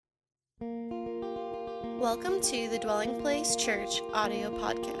Welcome to the Dwelling Place Church audio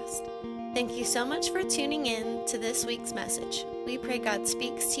podcast. Thank you so much for tuning in to this week's message. We pray God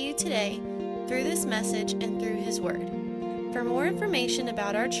speaks to you today through this message and through His Word. For more information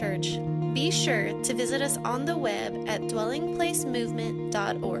about our church, be sure to visit us on the web at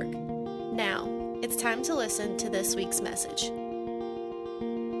dwellingplacemovement.org. Now, it's time to listen to this week's message.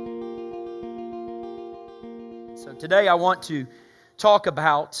 So today I want to talk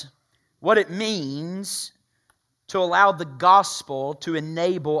about what it means to allow the gospel to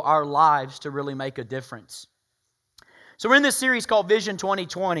enable our lives to really make a difference. So we're in this series called Vision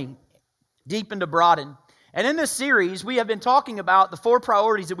 2020, Deepen to Broaden. And in this series, we have been talking about the 4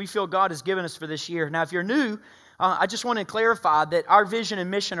 priorities that we feel God has given us for this year. Now, if you're new, I just want to clarify that our vision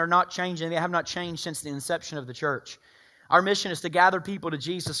and mission are not changing. They have not changed since the inception of the church. Our mission is to gather people to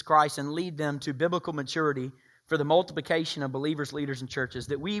Jesus Christ and lead them to biblical maturity for the multiplication of believers, leaders, and churches,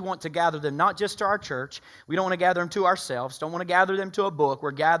 that we want to gather them not just to our church. We don't want to gather them to ourselves. Don't want to gather them to a book.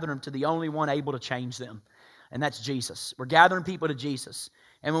 We're gathering them to the only one able to change them, and that's Jesus. We're gathering people to Jesus.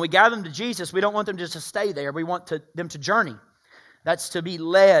 And when we gather them to Jesus, we don't want them just to stay there. We want them to journey. That's to be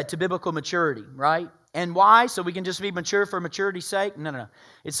led to biblical maturity, right? And why? So we can just be mature for maturity's sake? No.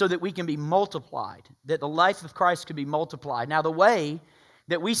 It's so that we can be multiplied, that the life of Christ can be multiplied. Now, the way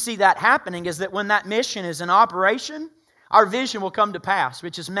that we see that happening is that when that mission is in operation, our vision will come to pass,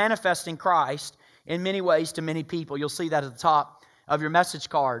 which is manifesting Christ in many ways to many people. You'll see that at the top of your message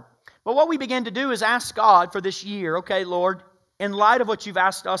card. But what we begin to do is ask God for this year, okay, Lord, in light of what you've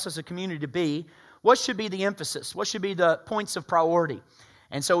asked us as a community to be, what should be the emphasis? What should be the points of priority?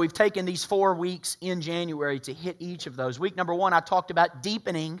 And so we've taken these 4 weeks in January to hit each of those. Week number 1, I talked about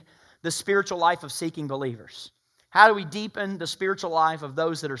deepening the spiritual life of seeking believers. How do we deepen the spiritual life of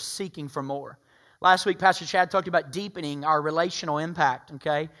those that are seeking for more? Last week, Pastor Chad talked about deepening our relational impact,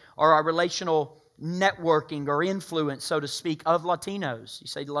 okay? Or our relational networking or influence, so to speak, of Latinos. You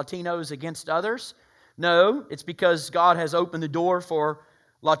say Latinos against others? No, it's because God has opened the door for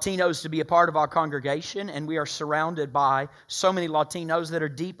Latinos to be a part of our congregation, and we are surrounded by so many Latinos that are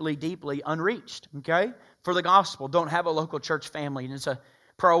deeply, deeply unreached, okay? For the gospel, don't have a local church family, and it's a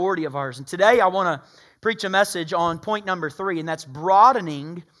priority of ours. And today I want to preach a message on point number 3, and that's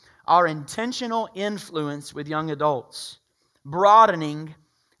broadening our intentional influence with young adults. Broadening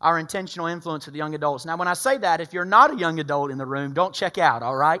our intentional influence with young adults. Now, when I say that, if you're not a young adult in the room, don't check out,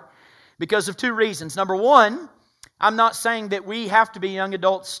 all right? Because of 2 reasons. Number 1, I'm not saying that we have to be young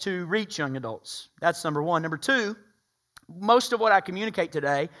adults to reach young adults. That's number 1. Number 2, most of what I communicate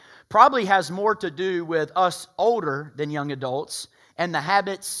today probably has more to do with us older than young adults and the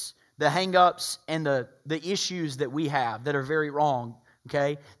habits, the hang-ups, and the issues that we have that are very wrong,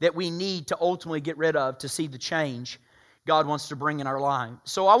 okay, that we need to ultimately get rid of to see the change God wants to bring in our life.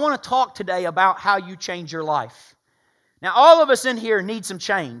 So I want to talk today about how you change your life. Now, all of us in here need some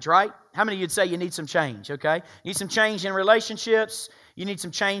change, right? How many of you'd say you need some change, okay? You need some change in relationships. You need some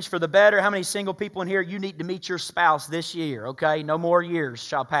change for the better. How many single people in here, you need to meet your spouse this year, okay? No more years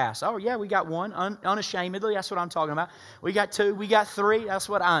shall pass. Oh, yeah, we got 1, unashamedly. That's what I'm talking about. We got 2, we got 3. That's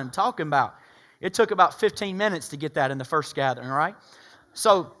what I'm talking about. It took about 15 minutes to get that in the first gathering, all right?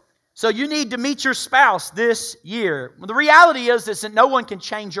 So you need to meet your spouse this year. Well, the reality is that no one can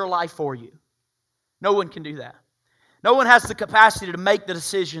change your life for you. No one can do that. No one has the capacity to make the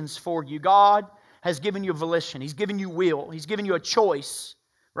decisions for you. God has given you volition. He's given you will. He's given you a choice,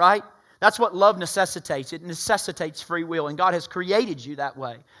 right? That's what love necessitates. It necessitates free will. And God has created you that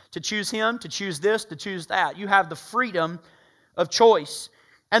way. To choose Him, to choose this, to choose that. You have the freedom of choice.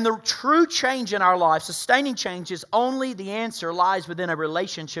 And the true change in our life, sustaining change, is only the answer lies within a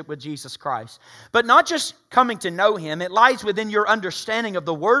relationship with Jesus Christ. But not just coming to know Him, it lies within your understanding of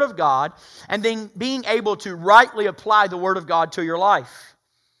the Word of God and then being able to rightly apply the Word of God to your life.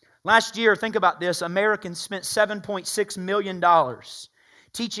 Last year, think about this, Americans spent $7.6 million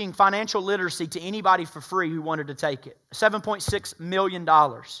teaching financial literacy to anybody for free who wanted to take it. $7.6 million.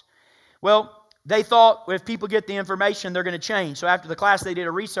 Well, they thought if people get the information, they're going to change. So after the class, they did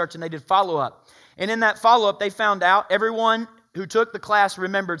a research and they did follow-up. And in that follow-up, they found out everyone who took the class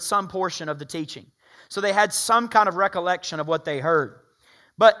remembered some portion of the teaching. So they had some kind of recollection of what they heard.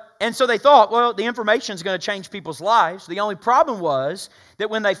 And so they thought, well, the information is going to change people's lives. The only problem was that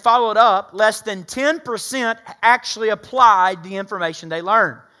when they followed up, less than 10% actually applied the information they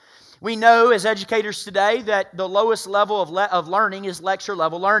learned. We know as educators today that the lowest level of learning is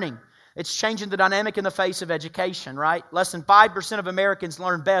lecture-level learning. It's changing the dynamic in the face of education, right? Less than 5% of Americans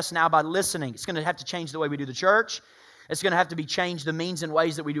learn best now by listening. It's going to have to change the way we do the church. It's going to have to be changed the means and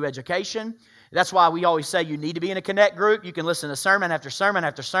ways that we do education. That's why we always say you need to be in a connect group. You can listen to sermon after sermon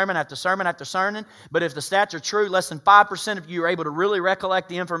after sermon after sermon after sermon. But if the stats are true, less than 5% of you are able to really recollect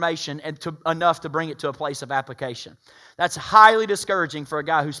the information and enough to bring it to a place of application. That's highly discouraging for a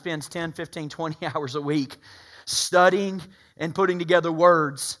guy who spends 10, 15, 20 hours a week studying and putting together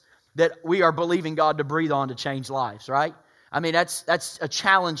words that we are believing God to breathe on to change lives, right? I mean, that's a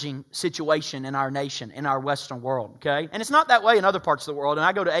challenging situation in our nation, in our Western world, okay? And it's not that way in other parts of the world. And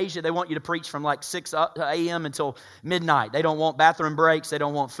I go to Asia, they want you to preach from like 6 a.m. until midnight. They don't want bathroom breaks. They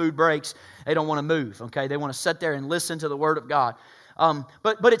don't want food breaks. They don't want to move, okay? They want to sit there and listen to the Word of God.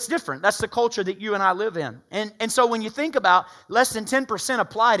 But it's different. That's the culture that you and I live in. And so when you think about less than 10%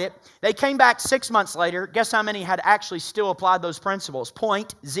 applied it, they came back 6 months later. Guess how many had actually still applied those principles?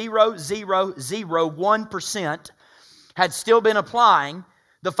 0.0001% had still been applying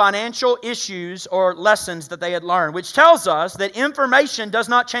the financial issues or lessons that they had learned, which tells us that information does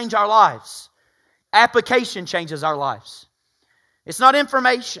not change our lives. Application changes our lives. It's not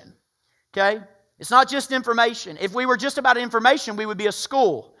information, okay? It's not just information. If we were just about information, we would be a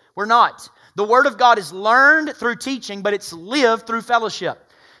school. We're not. The Word of God is learned through teaching, but it's lived through fellowship.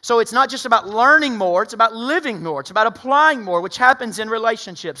 So it's not just about learning more, it's about living more. It's about applying more, which happens in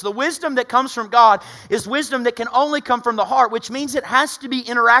relationships. The wisdom that comes from God is wisdom that can only come from the heart, which means it has to be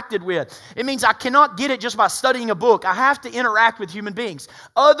interacted with. It means I cannot get it just by studying a book. I have to interact with human beings,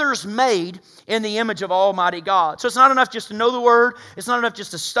 others made in the image of Almighty God. So it's not enough just to know the Word. It's not enough just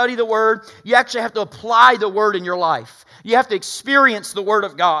to study the Word. You actually have to apply the Word in your life. You have to experience the Word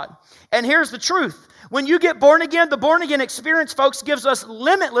of God. And here's the truth. When you get born again, the born again experience, folks, gives us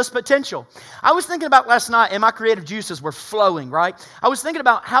limitless potential. I was thinking about last night, and my creative juices were flowing, right? I was thinking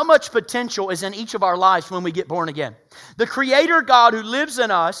about how much potential is in each of our lives when we get born again. The Creator God who lives in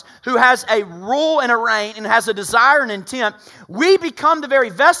us, who has a rule and a reign, and has a desire and intent, we become the very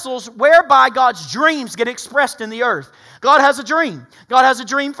vessels whereby God's dreams get expressed in the earth. God has a dream. God has a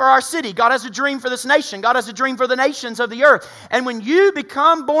dream for our city. God has a dream for this nation. God has a dream for the nations of the earth. And when you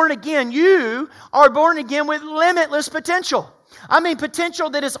become born again, you are born again with limitless potential. I mean,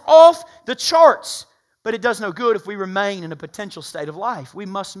 potential that is off the charts. But it does no good if we remain in a potential state of life. We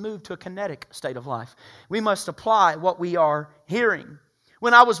must move to a kinetic state of life. We must apply what we are hearing.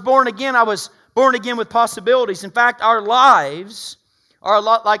 When I was born again with possibilities. In fact, our lives are a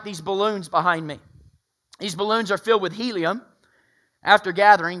lot like these balloons behind me. These balloons are filled with helium. After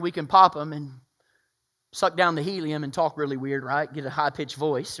gathering, we can pop them and suck down the helium and talk really weird, right? Get a high-pitched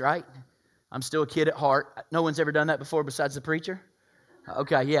voice, right? I'm still a kid at heart. No one's ever done that before besides the preacher?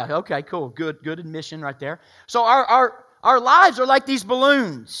 Okay, yeah, okay, cool. Good admission right there. So our lives are like these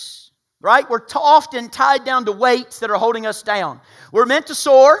balloons, right? We're often tied down to weights that are holding us down. We're meant to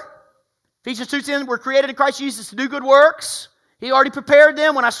soar. Ephesians 2:10, we're created in Christ Jesus to do good works. He already prepared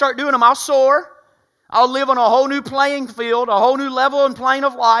them. When I start doing them, I'll soar. I'll live on a whole new playing field, a whole new level and plane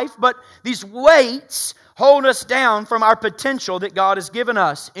of life. But these weights hold us down from our potential that God has given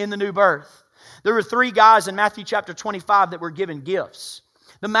us in the new birth. There were 3 guys in Matthew chapter 25 that were given gifts.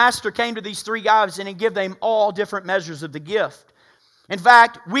 The master came to these 3 guys and he gave them all different measures of the gift. In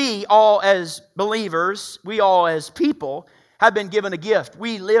fact, we all as believers, we all as people have been given a gift.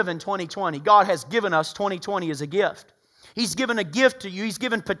 We live in 2020. God has given us 2020 as a gift. He's given a gift to you. He's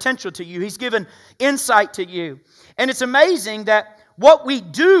given potential to you. He's given insight to you. And it's amazing that what we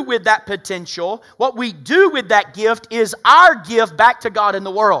do with that potential, what we do with that gift is our gift back to God in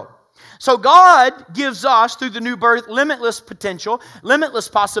the world. So God gives us, through the new birth, limitless potential, limitless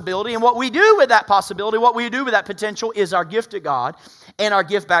possibility. And what we do with that possibility, what we do with that potential is our gift to God and our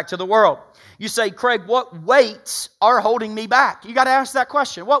gift back to the world. You say, Craig, what weights are holding me back? You got to ask that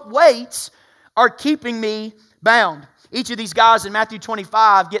question. What weights are keeping me bound? Each of these guys in Matthew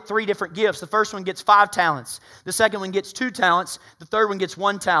 25 get 3 different gifts. The first one gets 5 talents. The second one gets 2 talents. The third one gets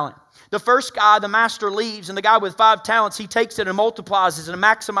 1 talent. The first guy, the master leaves, and the guy with 5 talents, he takes it and multiplies it and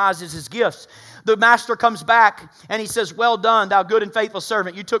maximizes his gifts. The master comes back and he says, well done, thou good and faithful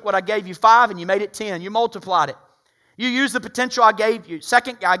servant. You took what I gave you 5 and you made it 10. You multiplied it. You used the potential I gave you.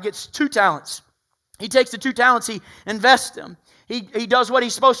 Second guy gets 2 talents. He takes the 2 talents, he invests them. He does what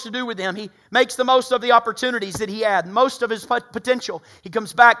he's supposed to do with them. He makes the most of the opportunities that he had, most of his potential. He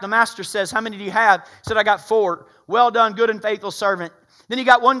comes back. The master says, how many do you have? He said, I got 4. Well done, good and faithful servant. Then you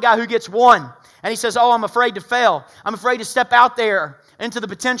got one guy who gets 1. And he says, oh, I'm afraid to fail. I'm afraid to step out there into the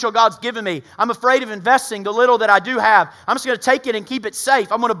potential God's given me. I'm afraid of investing the little that I do have. I'm just going to take it and keep it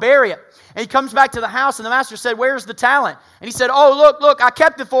safe. I'm going to bury it. And he comes back to the house and the master said, where's the talent? And he said, oh, look, I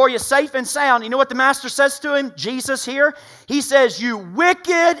kept it for you safe and sound. You know what the master says to him? Jesus here. He says, you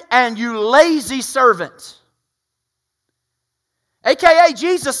wicked and you lazy servant. AKA,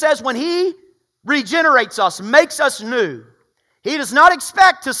 Jesus says when He regenerates us, makes us new, He does not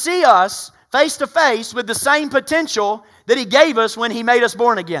expect to see us face to face with the same potential that He gave us when He made us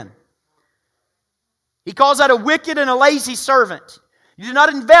born again. He calls that a wicked and a lazy servant. You did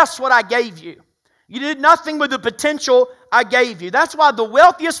not invest what I gave you. You did nothing with the potential I gave you. That's why the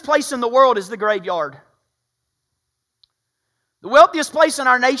wealthiest place in the world is the graveyard. The wealthiest place in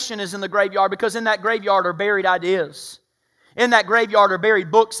our nation is in the graveyard, because in that graveyard are buried ideas. In that graveyard are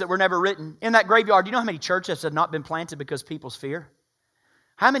buried books that were never written. In that graveyard, do you know how many churches have not been planted because people's fear?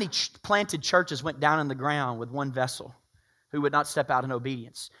 How many planted churches went down in the ground with one vessel who would not step out in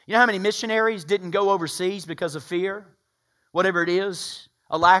obedience? You know how many missionaries didn't go overseas because of fear? Whatever it is,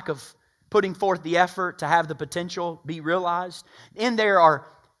 a lack of putting forth the effort to have the potential be realized. In there are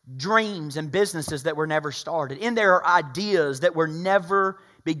dreams and businesses that were never started. In there are ideas that were never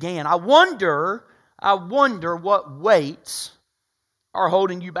began. I wonder what weights are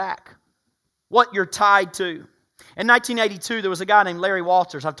holding you back. What you're tied to. In 1982, there was a guy named Larry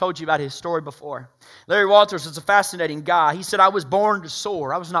Walters. I've told you about his story before. Larry Walters was a fascinating guy. He said, I was born to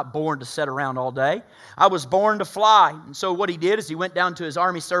soar. I was not born to sit around all day. I was born to fly. And so what he did is he went down to his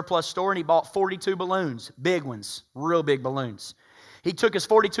Army surplus store and he bought 42 balloons. Big ones. Real big balloons. He took his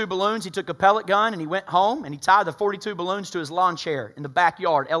 42 balloons, he took a pellet gun, and he went home, and he tied the 42 balloons to his lawn chair in the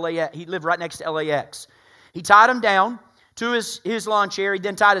backyard, LAX. He lived right next to LAX. He tied them down to his lawn chair. He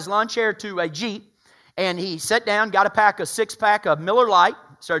then tied his lawn chair to a Jeep, and he sat down, got a six-pack of Miller Lite,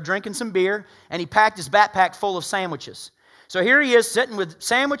 started drinking some beer, and he packed his backpack full of sandwiches. So here he is sitting with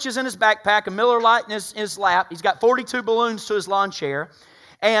sandwiches in his backpack, a Miller Lite in his lap. He's got 42 balloons to his lawn chair.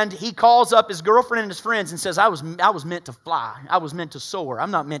 And he calls up his girlfriend and his friends and says, I was meant to fly. I was meant to soar. I'm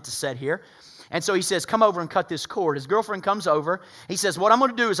not meant to sit here. And so he says, come over and cut this cord. His girlfriend comes over. He says, what I'm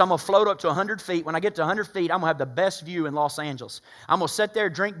going to do is I'm going to float up to 100 feet. When I get to 100 feet, I'm going to have the best view in Los Angeles. I'm going to sit there,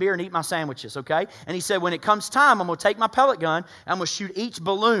 drink beer, and eat my sandwiches, okay? And he said, when it comes time, I'm going to take my pellet gun, and I'm going to shoot each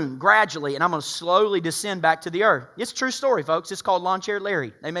balloon gradually, and I'm going to slowly descend back to the earth. It's a true story, folks. It's called Lawn Chair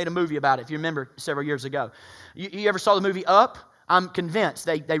Larry. They made a movie about it, if you remember, several years ago. You ever saw the movie Up? I'm convinced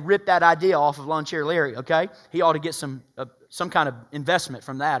they ripped that idea off of Lawn Chair Larry, okay? He ought to get some kind of investment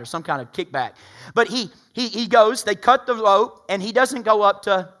from that or some kind of kickback. But he goes, they cut the rope, and he doesn't go up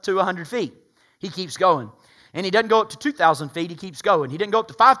to 100 feet. He keeps going. And he doesn't go up to 2,000 feet, he keeps going. He didn't go up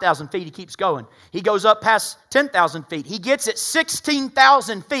to 5,000 feet, he keeps going. He goes up past 10,000 feet. He gets at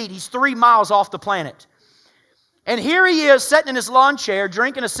 16,000 feet. He's 3 miles off the planet. And here he is sitting in his lawn chair,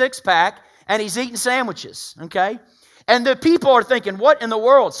 drinking a six-pack, and he's eating sandwiches, okay? And the people are thinking, what in the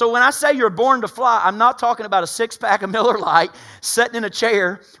world? So when I say you're born to fly, I'm not talking about a six-pack of Miller Lite sitting in a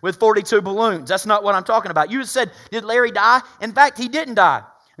chair with 42 balloons. That's not what I'm talking about. You said, did Larry die? In fact, he didn't die.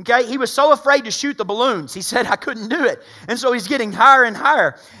 Okay, he was so afraid to shoot the balloons. He said, I couldn't do it. And so he's getting higher and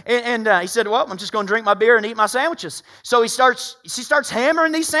higher. And he said, well, I'm just going to drink my beer and eat my sandwiches. So he starts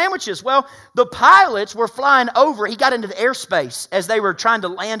hammering these sandwiches. Well, the pilots were flying over. He got into the airspace as they were trying to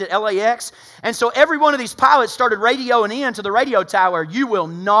land at LAX. And so every one of these pilots started radioing in to the radio tower. You will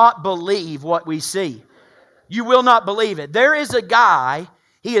not believe what we see. You will not believe it. There is a guy.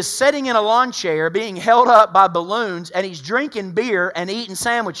 He is sitting in a lawn chair being held up by balloons, and he's drinking beer and eating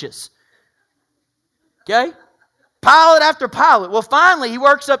sandwiches. Okay? Pilot after pilot. Well, finally, he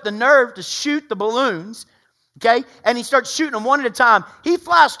works up the nerve to shoot the balloons. Okay? And he starts shooting them one at a time. He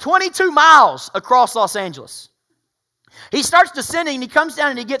flies 22 miles across Los Angeles. He starts descending, and he comes down,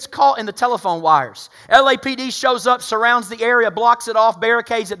 and he gets caught in the telephone wires. LAPD shows up, surrounds the area, blocks it off,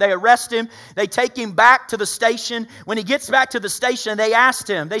 barricades it. They arrest him. They take him back to the station. When he gets back to the station, they asked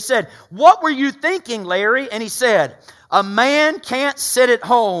him, they said, what were you thinking, Larry? And he said, a man can't sit at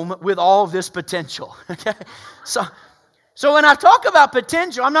home with all this potential. Okay? So when I talk about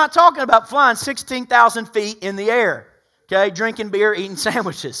potential, I'm not talking about flying 16,000 feet in the air, okay, drinking beer, eating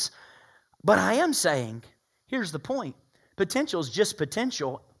sandwiches. But I am saying, here's the point. Potential is just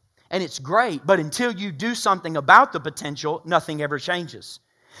potential, and it's great, but until you do something about the potential, nothing ever changes.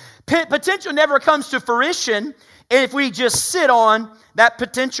 Potential never comes to fruition if we just sit on that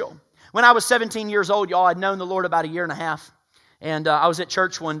potential. When I was 17 years old, y'all, I'd known the Lord about a year and a half, and I was at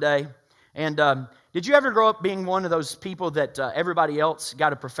church one day, and did you ever grow up being one of those people that everybody else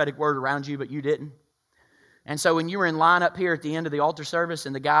got a prophetic word around you, but you didn't? And so when you were in line up here at the end of the altar service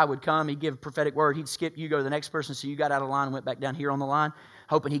and the guy would come, he'd give a prophetic word, he'd skip you, go to the next person, so you got out of line and went back down here on the line,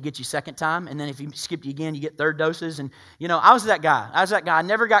 hoping he'd get you second time. And then if he skipped you again, you get third doses. And, you know, I was that guy. I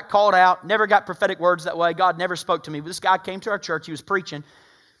never got called out, never got prophetic words that way. God never spoke to me. But this guy came to our church, he was preaching,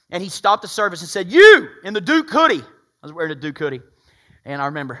 and he stopped the service and said, you, in the Duke hoodie. I was wearing a Duke hoodie, and I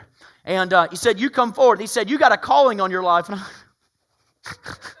remember. And he said, you come forward. He said, you got a calling on your life. And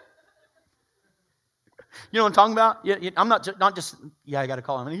You know what I'm talking about? I'm not just, I got to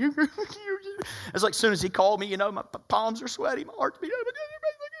call him. It's like as soon as he called me, my palms are sweaty, my heart's beating.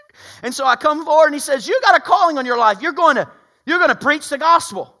 And so I come forward and he says, you got a calling on your life. You're going to preach the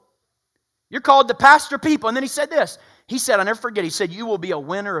gospel. You're called to pastor people. And then he said this. He said, I'll never forget, he said, you will be a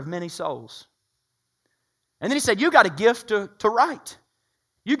winner of many souls. And then he said, you got a gift to write.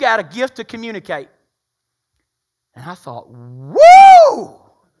 You got a gift to communicate. And I thought, woo!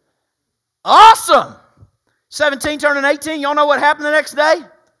 Awesome! 17 turning 18, y'all know what happened the next day?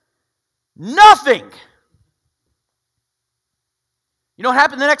 Nothing. You know what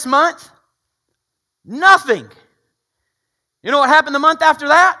happened the next month? Nothing. You know what happened the month after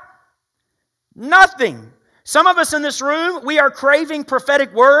that? Nothing. Some of us in this room, we are craving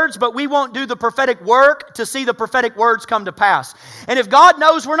prophetic words, but we won't do the prophetic work to see the prophetic words come to pass. And if God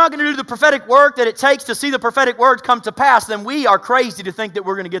knows we're not going to do the prophetic work that it takes to see the prophetic words come to pass, then we are crazy to think that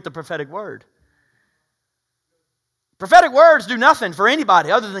we're going to get the prophetic word. Prophetic words do nothing for anybody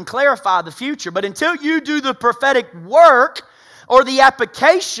other than clarify the future. But until you do the prophetic work or the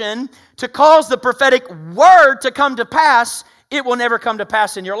application to cause the prophetic word to come to pass, it will never come to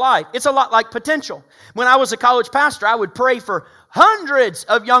pass in your life. It's a lot like potential. When I was a college pastor, I would pray for hundreds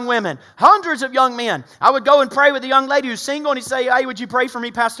of young women, hundreds of young men. I would go and pray with a young lady who's single, and he'd say, hey, would you pray for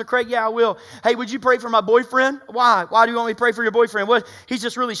me, Pastor Craig? Yeah, I will. Hey, would you pray for my boyfriend? Why? Why do you want me to pray for your boyfriend? Well, he's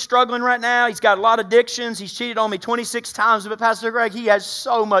just really struggling right now. He's got a lot of addictions. He's cheated on me 26 times. But Pastor Craig, he has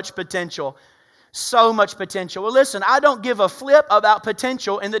so much potential. So much potential. Well, listen, I don't give a flip about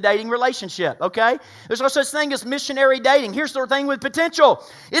potential in the dating relationship, okay? There's no such thing as missionary dating. Here's the thing with potential.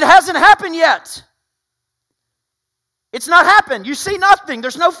 It hasn't happened yet. It's not happened. You see nothing.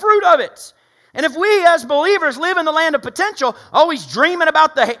 There's no fruit of it. And if we as believers live in the land of potential, always dreaming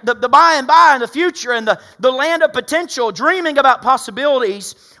about the by and by and the future and the land of potential, dreaming about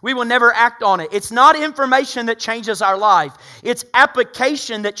possibilities, we will never act on it. It's not information that changes our life. It's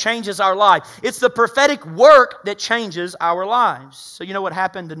application that changes our life. It's the prophetic work that changes our lives. So you know what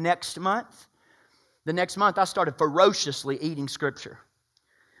happened the next month? The next month I started ferociously eating Scripture.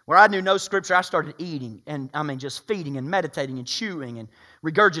 Where I knew no Scripture, I started eating, and just feeding and meditating and chewing and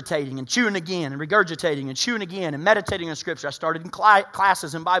regurgitating and chewing again and regurgitating and chewing again and meditating on Scripture. I started in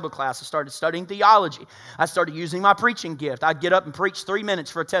classes and Bible class. I started studying theology. I started using my preaching gift. I'd get up and preach 3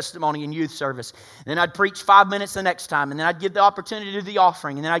 minutes for a testimony in youth service. Then I'd preach 5 minutes the next time, and then I'd get the opportunity to do the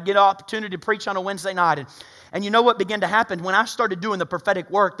offering, and then I'd get an opportunity to preach on a Wednesday night. And you know what began to happen? When I started doing the prophetic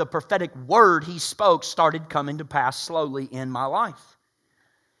work, the prophetic word He spoke started coming to pass slowly in my life.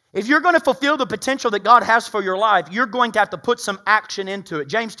 If you're going to fulfill the potential that God has for your life, you're going to have to put some action into it.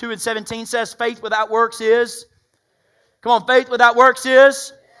 James 2:17 says, faith without works is? Come on, faith without works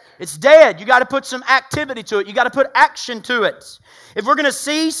is? It's dead. You got to put some activity to it. You got to put action to it. If we're going to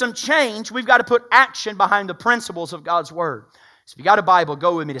see some change, we've got to put action behind the principles of God's Word. So if you got a Bible,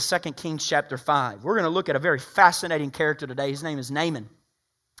 go with me to 2 Kings chapter 5. We're going to look at a very fascinating character today. His name is Naaman.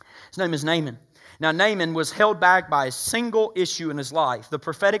 His name is Naaman. Now, Naaman was held back by a single issue in his life. The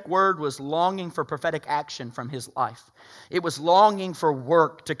prophetic word was longing for prophetic action from his life. It was longing for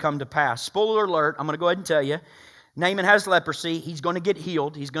work to come to pass. Spoiler alert, I'm going to go ahead and tell you. Naaman has leprosy. He's going to get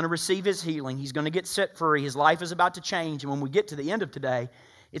healed. He's going to receive his healing. He's going to get set free. His life is about to change. And when we get to the end of today,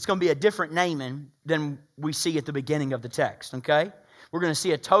 it's going to be a different Naaman than we see at the beginning of the text, okay? We're going to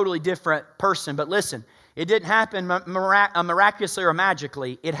see a totally different person. But listen, it didn't happen miraculously or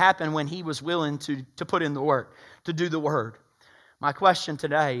magically. It happened when he was willing to put in the work, to do the word. My question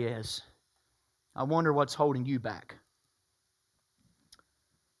today is, I wonder what's holding you back.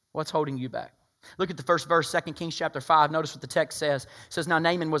 What's holding you back? Look at the first verse, 2 Kings chapter 5. Notice what the text says. It says, now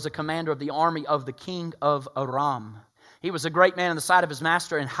Naaman was a commander of the army of the king of Aram. He was a great man in the sight of his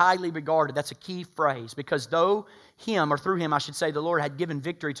master and highly regarded. That's a key phrase, because through him, I should say, the Lord had given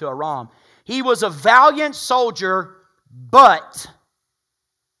victory to Aram. He was a valiant soldier, but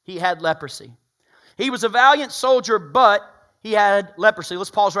he had leprosy. He was a valiant soldier, but he had leprosy. Let's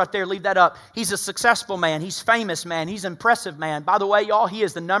pause right there. Leave that up. He's a successful man. He's famous man. He's impressive man. By the way, y'all, he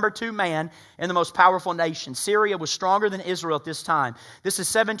is the number 2 man in the most powerful nation. Syria was stronger than Israel at this time. This is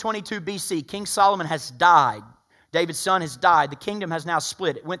 722 BC. King Solomon has died. David's son has died. The kingdom has now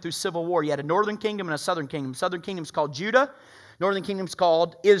split. It went through civil war. You had a northern kingdom and a southern kingdom. Southern kingdom is called Judah. Northern kingdom is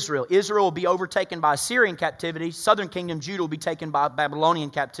called Israel. Israel will be overtaken by Assyrian captivity. Southern kingdom, Judah, will be taken by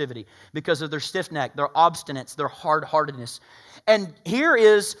Babylonian captivity because of their stiff neck, their obstinance, their hard-heartedness. And here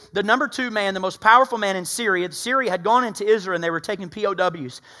is the number 2 man, the most powerful man in Syria. Syria had gone into Israel and they were taking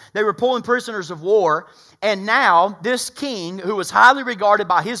POWs. They were pulling prisoners of war. And now this king, who was highly regarded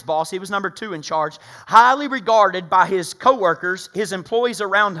by his boss, he was number 2 in charge, highly regarded by his co-workers, his employees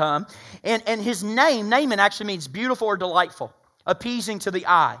around him. And his name, Naaman, actually means beautiful or delightful, appeasing to the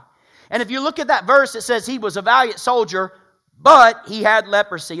eye. And if you look at that verse, it says he was a valiant soldier, but he had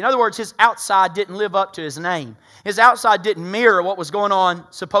leprosy. In other words, his outside didn't live up to his name. His outside didn't mirror what was going on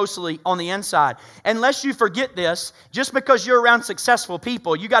supposedly on the inside. Unless you forget this, just because you're around successful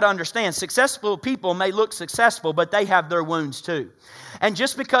people, you got to understand, successful people may look successful, but they have their wounds too. And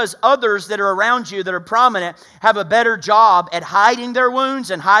just because others that are around you that are prominent have a better job at hiding their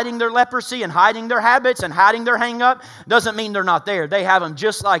wounds and hiding their leprosy and hiding their habits and hiding their hang-up, doesn't mean they're not there. They have them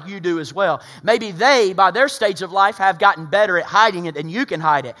just like you do as well. Maybe they, by their stage of life, have gotten better at hiding it than you can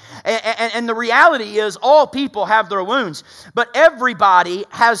hide it. And the reality is all people have their wounds, but everybody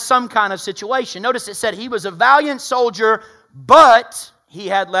has some kind of situation. Notice it said he was a valiant soldier, but he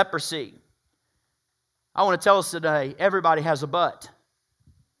had leprosy. I want to tell us today, everybody has a but.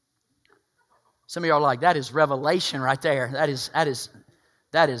 Some of y'all are like, that is revelation right there.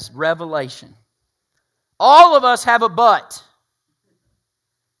 That is revelation. All of us have a but.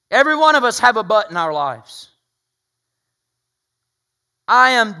 Every one of us have a but in our lives.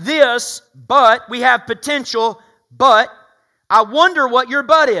 I am this, but we have potential, but I wonder what your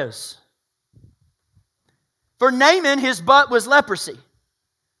but is. For Naaman, his but was leprosy.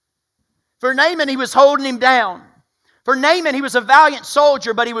 For Naaman, he was holding him down. For Naaman, he was a valiant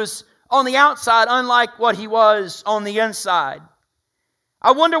soldier, but he was on the outside, unlike what he was on the inside.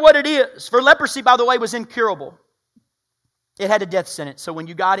 I wonder what it is. For leprosy, by the way, was incurable. It had a death sentence. So when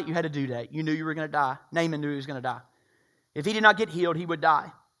you got it, you had a due date. You knew you were going to die. Naaman knew he was going to die. If he did not get healed, he would die.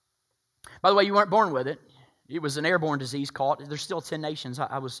 By the way, you weren't born with it. It was an airborne disease caught. There's still 10 nations.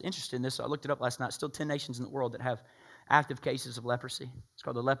 I was interested in this, so I looked it up last night. Still 10 nations in the world that have active cases of leprosy. It's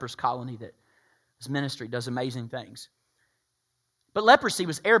called the Lepers Colony. That this ministry does amazing things. But leprosy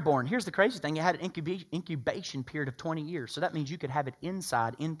was airborne. Here's the crazy thing. It had an incubation period of 20 years. So that means you could have it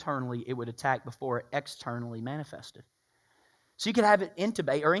inside. Internally, it would attack before it externally manifested. So you could have it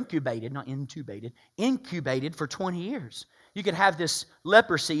incubated for 20 years. You could have this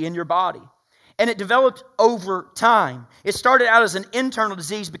leprosy in your body. And it developed over time. It started out as an internal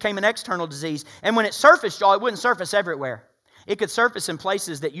disease, became an external disease. And when it surfaced, y'all, it wouldn't surface everywhere. It could surface in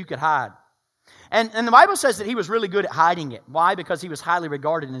places that you could hide. And the Bible says that he was really good at hiding it. Why? Because he was highly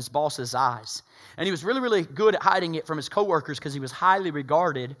regarded in his boss's eyes. And he was really, really good at hiding it from his coworkers because he was highly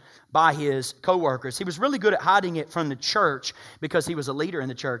regarded by his coworkers. He was really good at hiding it from the church because he was a leader in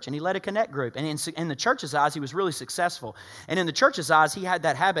the church. And he led a connect group. And in the church's eyes, he was really successful. And in the church's eyes, he had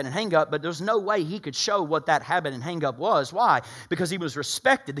that habit and hang up, but there's no way he could show what that habit and hang up was. Why? Because he was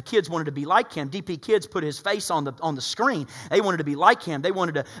respected. The kids wanted to be like him. DP Kids put his face on the screen. They wanted to be like him. They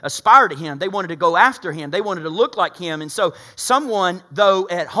wanted to aspire to him. They wanted to go after him. They wanted to look like him. And so someone, though,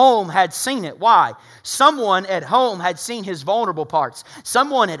 at home had seen it. Why? Someone at home had seen his vulnerable parts.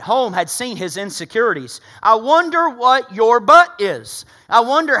 Someone at home had seen his insecurities. I wonder what your but is. I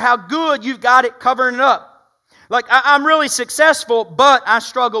wonder how good you've got it covering it up. Like, I'm really successful, but I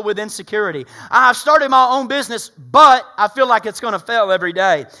struggle with insecurity. I've started my own business, but I feel like it's going to fail every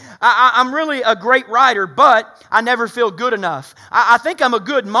day. I'm really a great writer, but I never feel good enough. I think I'm a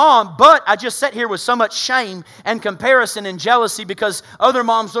good mom, but I just sit here with so much shame and comparison and jealousy because other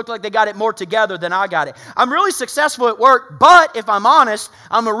moms look like they got it more together than I got it. I'm really successful at work, but if I'm honest,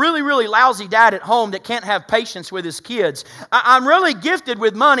 I'm a really, really lousy dad at home that can't have patience with his kids. I'm really gifted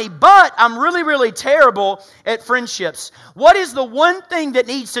with money, but I'm really, really terrible at friendships. What is the one thing that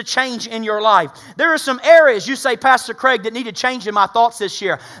needs to change in your life? There are some areas you say, Pastor Craig, that need to change in my thoughts this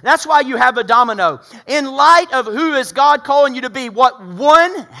year. That's why you have a domino. In light of who is God calling you to be, what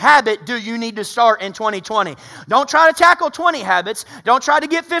one habit do you need to start in 2020? Don't try to tackle 20 habits. Don't try to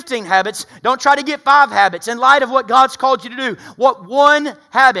get 15 habits. Don't try to get 5 habits. In light of what God's called you to do, what one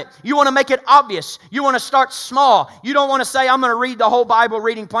habit? You want to make it obvious. You want to start small. You don't want to say, I'm going to read the whole Bible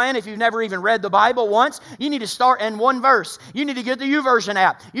reading plan if you've never even read the Bible once. You need to start in one verse. You need to get the YouVersion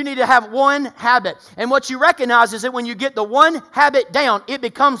app. You need to have one habit. And what you recognize is that when you get the one habit down, it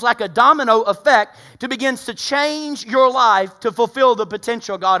becomes like a domino effect to begins to change your life to fulfill the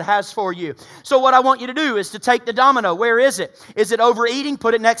potential God has for you. So what I want you to do is to take the domino. Where is it? Is it overeating?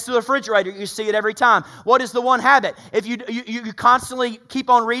 Put it next to the refrigerator. You see it every time. What is the one habit? If you constantly keep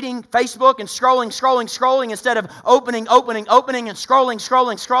on reading Facebook and scrolling instead of opening and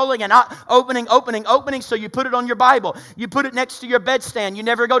scrolling and not opening, so you put it on your Bible. You put it next to your bedstand. You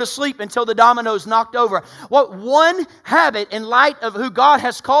never go to sleep until the domino's knocked over. What one habit in light of who God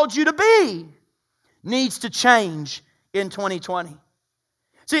has called you to be needs to change in 2020?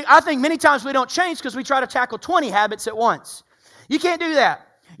 See, I think many times we don't change because we try to tackle 20 habits at once. You can't do that.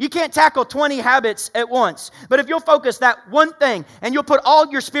 You can't tackle 20 habits at once. But if you'll focus that one thing and you'll put all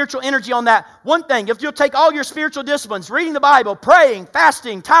your spiritual energy on that one thing, if you'll take all your spiritual disciplines, reading the Bible, praying,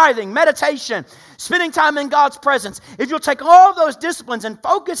 fasting, tithing, meditation, spending time in God's presence, if you'll take all of those disciplines and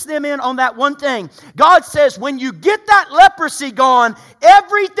focus them in on that one thing, God says when you get that leprosy gone,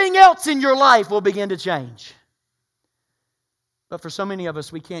 everything else in your life will begin to change. But for so many of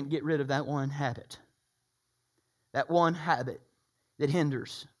us, we can't get rid of that one habit. That one habit that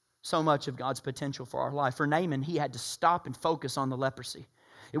hinders so much of God's potential for our life. For Naaman, he had to stop and focus on the leprosy.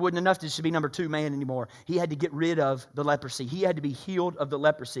 It wasn't enough to just be number 2 man anymore. He had to get rid of the leprosy. He had to be healed of the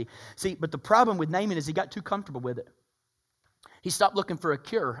leprosy. See, but the problem with Naaman is he got too comfortable with it. He stopped looking for a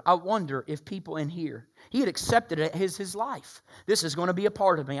cure. I wonder if people in here, he had accepted it as his life. This is going to be a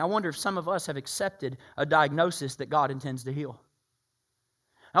part of me. I wonder if some of us have accepted a diagnosis that God intends to heal.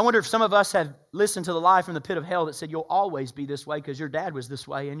 I wonder if some of us have listened to the lie from the pit of hell that said you'll always be this way because your dad was this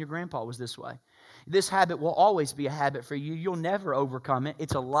way and your grandpa was this way. This habit will always be a habit for you. You'll never overcome it.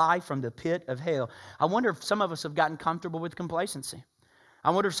 It's a lie from the pit of hell. I wonder if some of us have gotten comfortable with complacency. I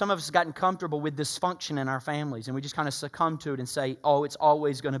wonder if some of us have gotten comfortable with dysfunction in our families and we just kind of succumb to it and say, oh, it's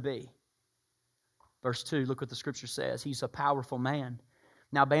always going to be. Verse 2, look what the Scripture says. He's a powerful man.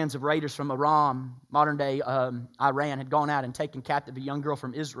 Now, bands of raiders from Aram, modern-day Iran, had gone out and taken captive a young girl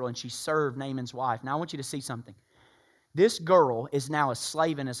from Israel, and she served Naaman's wife. Now, I want you to see something. This girl is now a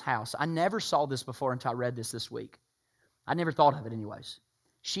slave in his house. I never saw this before until I read this week. I never thought of it anyways.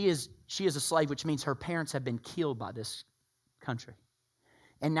 She is a slave, which means her parents have been killed by this country.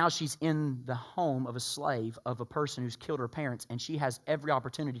 And now she's in the home of a slave of a person who's killed her parents, and she has every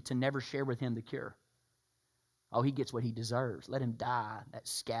opportunity to never share with him the cure. Oh, he gets what he deserves. Let him die, that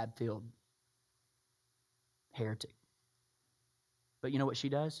scab-filled heretic. But you know what she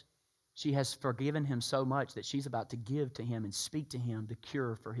does? She has forgiven him so much that she's about to give to him and speak to him the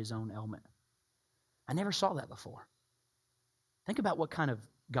cure for his own ailment. I never saw that before. Think about what kind of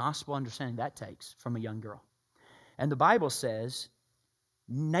gospel understanding that takes from a young girl. And the Bible says,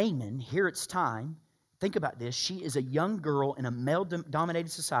 Naaman, here it's time. Think about this. She is a young girl in a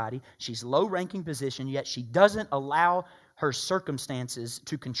male-dominated society. She's low-ranking position, yet she doesn't allow her circumstances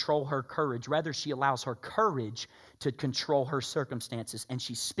to control her courage. Rather, she allows her courage to control her circumstances, and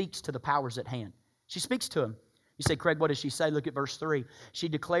she speaks to the powers at hand. She speaks to them. You say, Craig, what does she say? Look at verse 3. She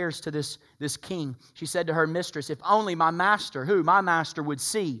declares to this king, she said to her mistress, if only my master, my master would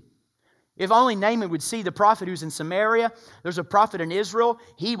see. If only Naaman would see the prophet who's in Samaria, there's a prophet in Israel,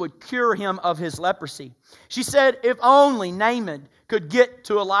 he would cure him of his leprosy. She said, if only Naaman could get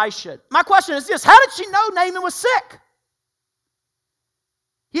to Elisha. My question is this, how did she know Naaman was sick?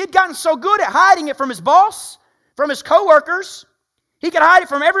 He had gotten so good at hiding it from his boss, from his co-workers. He could hide it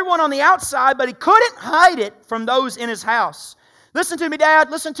from everyone on the outside, but he couldn't hide it from those in his house. Listen to me,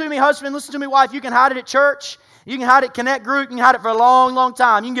 Dad. Listen to me, husband. Listen to me, wife. You can hide it at church. You can hide it at Connect Group. You can hide it for a long, long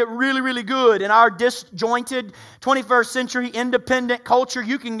time. You can get really, really good in our disjointed 21st century independent culture.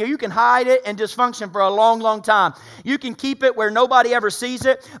 You can hide it and dysfunction for a long, long time. You can keep it where nobody ever sees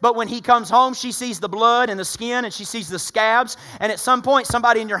it. But when he comes home, she sees the blood and the skin and she sees the scabs. And at some point,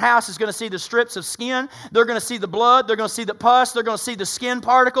 somebody in your house is going to see the strips of skin. They're going to see the blood. They're going to see the pus. They're going to see the skin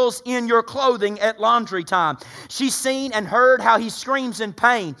particles in your clothing at laundry time. She's seen and heard how he screams in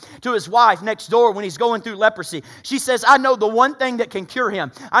pain to his wife next door when he's going through leprosy. She says, I know the one thing that can cure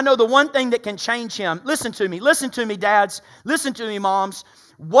him. I know the one thing that can change him. Listen to me, dads. Listen to me, moms.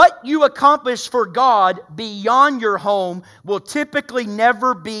 What you accomplish for God beyond your home will typically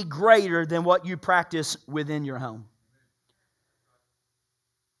never be greater than what you practice within your home.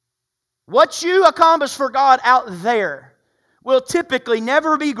 What you accomplish for God out there will typically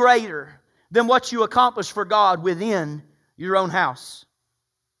never be greater than what you accomplish for God within your own house.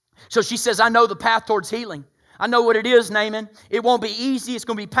 So she says, I know the path towards healing. I know what it is, Naaman. It won't be easy. It's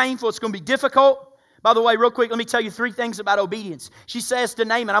going to be painful. It's going to be difficult. By the way, real quick, let me tell you 3 things about obedience. She says to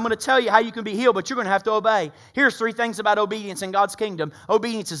Naaman, I'm going to tell you how you can be healed, but you're going to have to obey. Here's 3 things about obedience in God's kingdom.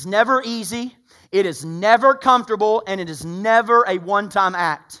 Obedience is never easy. It is never comfortable, and it is never a one-time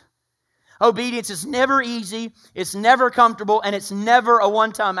act. Obedience is never easy, it's never comfortable, and it's never a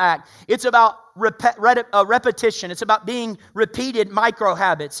one-time act. It's about repetition. It's about being repeated micro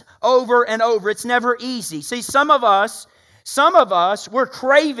habits over and over. It's never easy. See, some of us Some of us, we're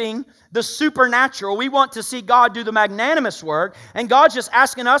craving the supernatural. We want to see God do the magnanimous work, and God's just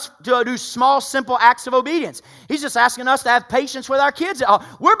asking us to do small, simple acts of obedience. He's just asking us to have patience with our kids.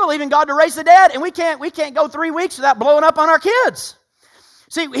 We're believing God to raise the dead, and we can't go 3 weeks without blowing up on our kids.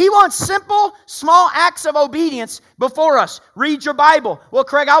 See, He wants simple, small acts of obedience before us. Read your Bible. Well,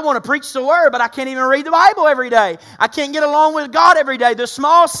 Craig, I want to preach the Word, but I can't even read the Bible every day. I can't get along with God every day. The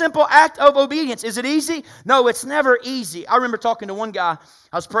small, simple act of obedience. Is it easy? No, it's never easy. I remember talking to one guy.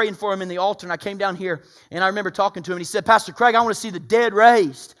 I was praying for him in the altar, and I came down here, and I remember talking to him, and he said, Pastor Craig, I want to see the dead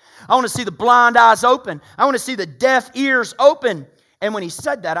raised. I want to see the blind eyes open. I want to see the deaf ears open. And when he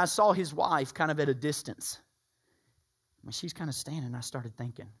said that, I saw his wife kind of at a distance. When she's kind of standing, I started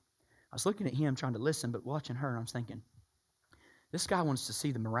thinking. I was looking at him trying to listen, but watching her, I was thinking, this guy wants to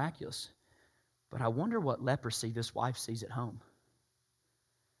see the miraculous, but I wonder what leprosy this wife sees at home.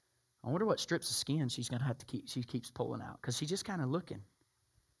 I wonder what strips of skin she's going to have to she keeps pulling out, because she's just kind of looking.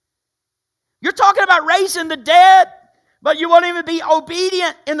 You're talking about raising the dead, but you won't even be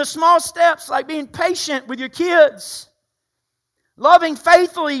obedient in the small steps, like being patient with your kids, loving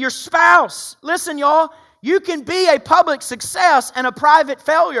faithfully your spouse. Listen, y'all. You can be a public success and a private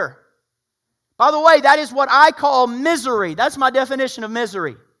failure. By the way, that is what I call misery. That's my definition of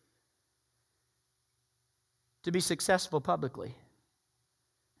misery. To be successful publicly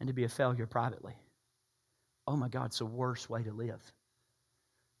and to be a failure privately. Oh my God, it's the worst way to live.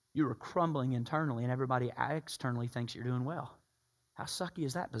 You are crumbling internally and everybody externally thinks you're doing well. How sucky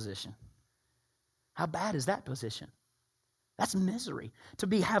is that position? How bad is that position? That's misery. To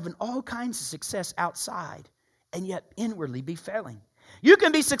be having all kinds of success outside and yet inwardly be failing. You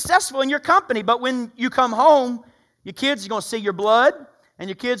can be successful in your company, but when you come home, your kids are going to see your blood, and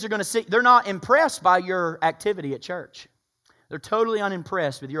your kids are going to see, they're not impressed by your activity at church. They're totally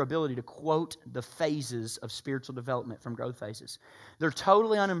unimpressed with your ability to quote the phases of spiritual development from growth phases. They're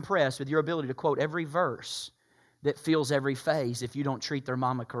totally unimpressed with your ability to quote every verse that fills every phase if you don't treat their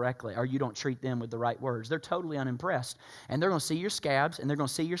mama correctly or you don't treat them with the right words. They're totally unimpressed. And they're going to see your scabs, and they're going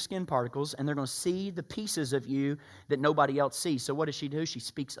to see your skin particles, and they're going to see the pieces of you that nobody else sees. So what does she do? She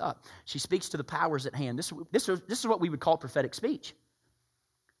speaks up. She speaks to the powers at hand. This is what we would call prophetic speech.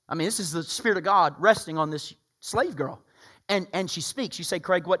 I mean, this is the Spirit of God resting on this slave girl. And she speaks. You say,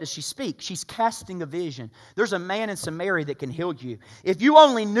 Craig, what does she speak? She's casting a vision. There's a man in Samaria that can heal you. If you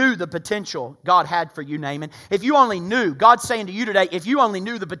only knew the potential God had for you, Naaman, if you only knew, God's saying to you today, if you only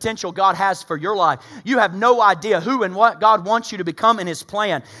knew the potential God has for your life, you have no idea who and what God wants you to become in His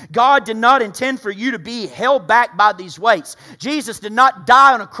plan. God did not intend for you to be held back by these weights. Jesus did not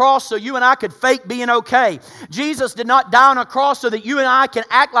die on a cross so you and I could fake being okay. Jesus did not die on a cross so that you and I can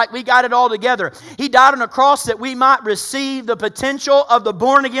act like we got it all together. He died on a cross that we might receive the potential of the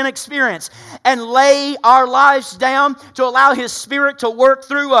born-again experience and lay our lives down to allow His Spirit to work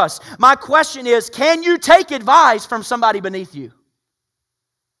through us. My question is, can you take advice from somebody beneath you?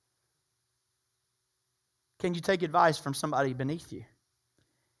 Can you take advice from somebody beneath you?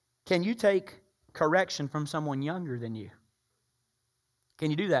 Can you take correction from someone younger than you? Can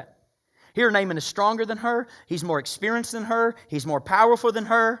you do that? Here, Naaman is stronger than her. He's more experienced than her. He's more powerful than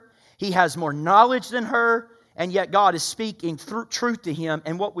her. He has more knowledge than her. And yet God is speaking truth to him.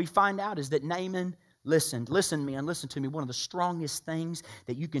 And what we find out is that Naaman listened. Listen, men, listen to me. One of the strongest things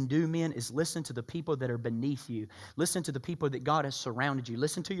that you can do, men, is listen to the people that are beneath you. Listen to the people that God has surrounded you.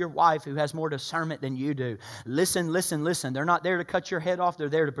 Listen to your wife who has more discernment than you do. Listen, listen, listen. They're not there to cut your head off. They're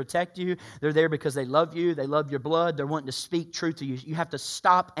there to protect you. They're there because they love you. They love your blood. They're wanting to speak truth to you. You have to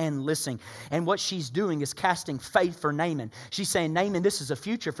stop and listen. And what she's doing is casting faith for Naaman. She's saying, Naaman, this is a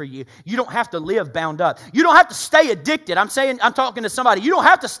future for you. You don't have to live bound up. You don't have to stay addicted. I'm talking to somebody. You don't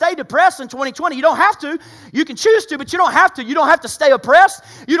have to stay depressed in 2020. You don't have to. You can choose to, but you don't have to. You don't have to stay oppressed.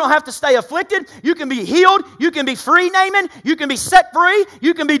 You don't have to stay afflicted. You can be healed. You can be free, Naaman. You can be set free.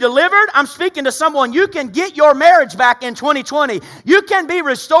 You can be delivered. I'm speaking to someone. You can get your marriage back in 2020. You can be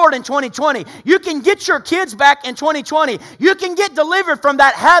restored in 2020. You can get your kids back in 2020. You can get delivered from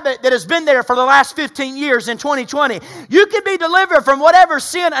that habit that has been there for the last 15 years in 2020. You can be delivered from whatever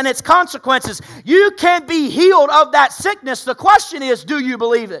sin and its consequences. You can be healed of that sickness. The question is, do you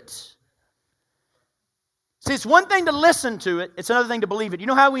believe it? See, it's one thing to listen to it. It's another thing to believe it. You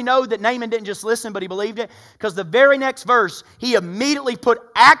know how we know that Naaman didn't just listen, but he believed it? Because the very next verse, he immediately put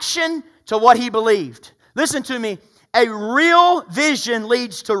action to what he believed. Listen to me. A real vision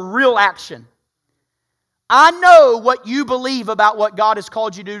leads to real action. I know what you believe about what God has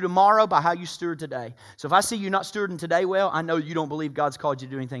called you to do tomorrow by how you steward today. So if I see you not stewarding today well, I know you don't believe God's called you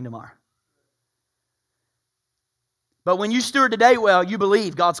to do anything tomorrow. But when you steward today well, you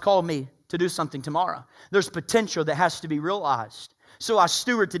believe God's called me to do something tomorrow. There's potential that has to be realized. So our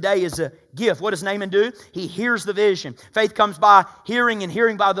steward today is a gift. What does Naaman do? He hears the vision. Faith comes by hearing, and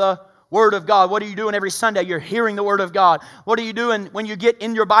hearing by the Word of God. What are you doing every Sunday? You're hearing the Word of God. What are you doing when you get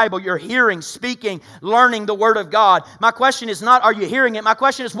in your Bible? You're hearing, speaking, learning the Word of God. My question is not, are you hearing it? My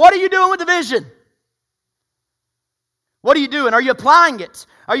question is, what are you doing with the vision? What are you doing? Are you applying it?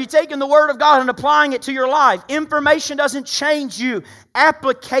 Are you taking the Word of God and applying it to your life? Information doesn't change you.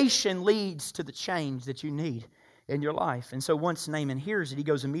 Application leads to the change that you need in your life. And so once Naaman hears it, he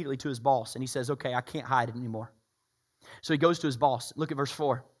goes immediately to his boss and he says, okay, I can't hide it anymore. So he goes to his boss. Look at verse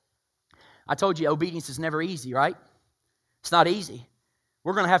 4. I told you obedience is never easy, right? It's not easy.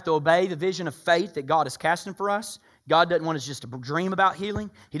 We're going to have to obey the vision of faith that God is casting for us. God doesn't want us just to dream about healing.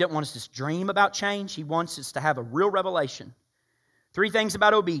 He doesn't want us to just dream about change. He wants us to have a real revelation. 3 things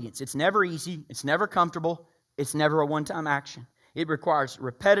about obedience. It's never easy. It's never comfortable. It's never a one-time action. It requires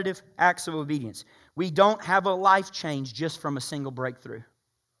repetitive acts of obedience. We don't have a life change just from a single breakthrough.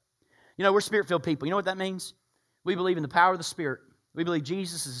 You know, we're Spirit-filled people. You know what that means? We believe in the power of the Spirit. We believe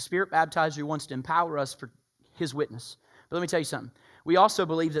Jesus is a Spirit baptizer who wants to empower us for His witness. But let me tell you something. We also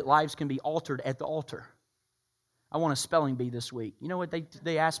believe that lives can be altered at the altar. I want a spelling bee this week. You know what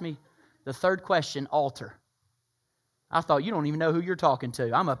they asked me? The 3rd question, altar. I thought, you don't even know who you're talking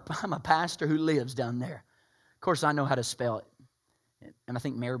to. I'm a pastor who lives down there. Of course, I know how to spell it. And I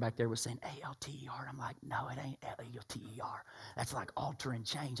think Mary back there was saying A-L-T-E-R. I'm like, no, it ain't L-E-T-E-R. That's like altar and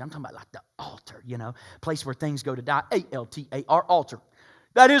change. I'm talking about like the altar, you know, place where things go to die. A-L-T-A-R, altar.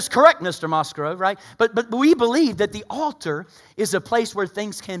 That is correct, Mr. Musgrove, right? But we believe that the altar is a place where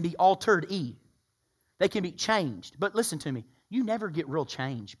things can be altered. They can be changed. But listen to me. You never get real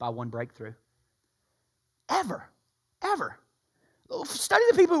change by one breakthrough. Ever. Study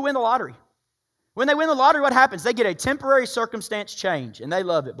the people who win the lottery. When they win the lottery, what happens? They get a temporary circumstance change, and they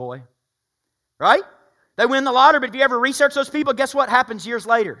love it, boy. Right? They win the lottery, but if you ever research those people, guess what happens years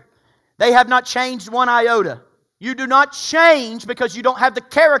later? They have not changed one iota. You do not change because you don't have the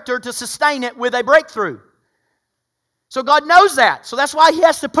character to sustain it with a breakthrough. So God knows that. So that's why He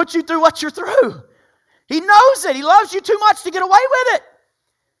has to put you through what you're through. He knows it. He loves you too much to get away with it.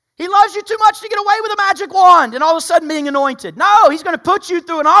 He loves you too much to get away with a magic wand and all of a sudden being anointed. No, He's going to put you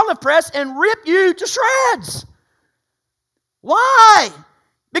through an olive press and rip you to shreds. Why?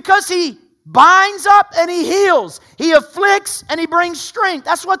 Because He binds up and He heals. He afflicts and He brings strength.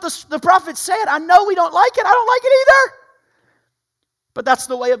 That's what the prophet said. I know we don't like it. I don't like it either. But that's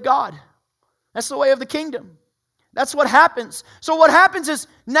the way of God. That's the way of the kingdom. That's what happens. So what happens is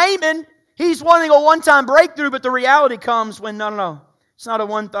Naaman, he's wanting a one-time breakthrough, but the reality comes when, no. It's not a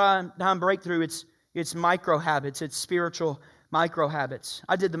one-time breakthrough. It's micro habits. It's spiritual micro habits.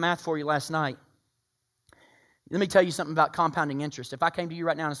 I did the math for you last night. Let me tell you something about compounding interest. If I came to you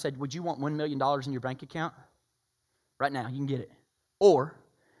right now and said, would you want $1 million in your bank account? Right now, you can get it. Or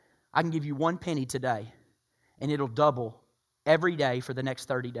I can give you 1 penny today, and it'll double every day for the next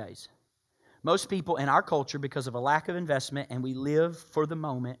 30 days. Most people in our culture, because of a lack of investment, and we live for the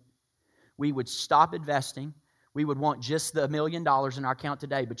moment, we would stop investing. We would want just the $1 million in our account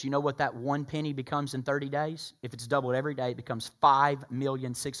today. But you know what that 1 penny becomes in 30 days? If it's doubled every day, it becomes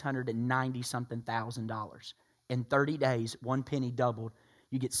 $5,690,000. In 30 days, 1 penny doubled.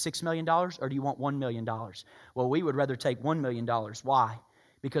 You get $6 million, or do you want $1 million? Well, we would rather take $1 million. Why?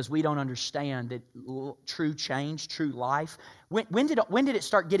 Because we don't understand that true change, true life. When did it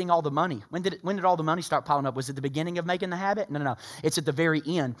start getting all the money? When did all the money start piling up? Was it the beginning of making the habit? No. It's at the very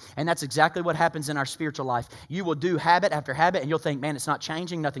end. And that's exactly what happens in our spiritual life. You will do habit after habit, and you'll think, man, it's not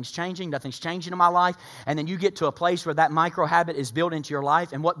changing. Nothing's changing in my life. And then you get to a place where that micro habit is built into your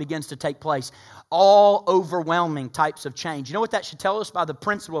life, and what begins to take place? All overwhelming types of change. You know what that should tell us by the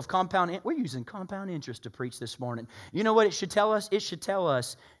principle of compound interest? We're using compound interest to preach this morning. You know what it should tell us? It should tell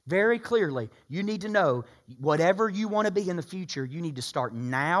us very clearly, you need to know whatever you want to be in the future, you need to start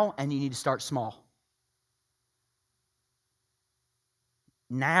now and you need to start small.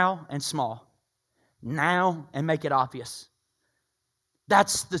 Now and small. Now and make it obvious.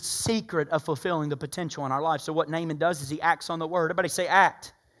 That's the secret of fulfilling the potential in our life. So what Naaman does is he acts on the word. Everybody say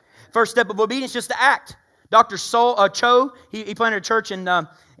act. First step of obedience is just to act. Dr. Cho, he planted a church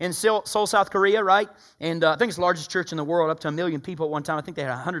in Seoul, South Korea, right? And I think it's the largest church in the world, up to 1 million people at one time. I think they had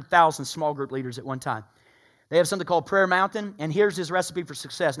 100,000 small group leaders at one time. They have something called Prayer Mountain, and here's his recipe for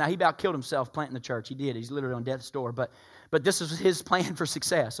success. Now, he about killed himself planting the church. He did. He's literally on death's door. But But this is his plan for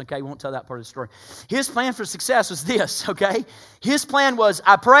success, okay? We won't tell that part of the story. His plan for success was this, okay? His plan was,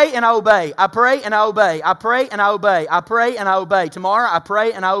 I pray and I obey. I pray and I obey. I pray and I obey. I pray and I obey. Tomorrow I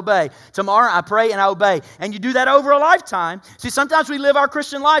pray and I obey. Tomorrow I pray and I obey. And you do that over a lifetime. See, sometimes we live our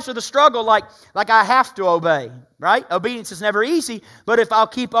Christian lives with a struggle like I have to obey, right? Obedience is never easy, but if I'll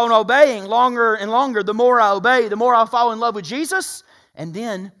keep on obeying longer and longer, the more I obey, the more I'll fall in love with Jesus, and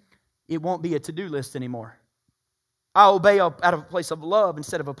then it won't be a to-do list anymore. I obey out of a place of love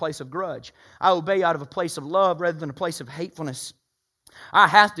instead of a place of grudge. I obey out of a place of love rather than a place of hatefulness. I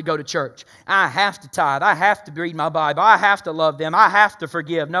have to go to church. I have to tithe. I have to read my Bible. I have to love them. I have to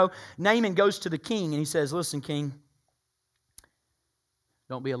forgive. No, Naaman goes to the king and he says, listen, king,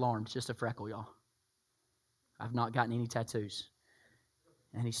 don't be alarmed. It's just a freckle, y'all. I've not gotten any tattoos.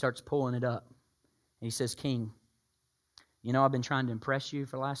 And he starts pulling it up. And he says, king, you know I've been trying to impress you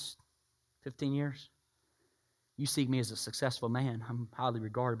for the last 15 years. You see me as a successful man. I'm highly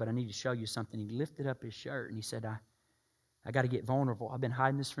regarded, but I need to show you something. He lifted up his shirt and he said, I got to get vulnerable. I've been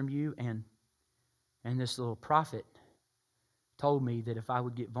hiding this from you, and this little prophet told me that if I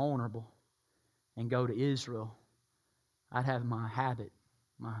would get vulnerable and go to Israel, I'd have my habit,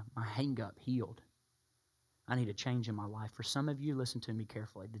 my hang-up healed. I need a change in my life. For some of you, listen to me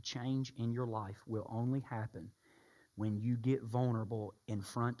carefully. The change in your life will only happen when you get vulnerable in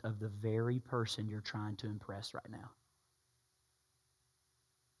front of the very person you're trying to impress right now.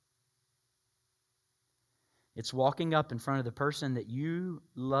 It's walking up in front of the person that you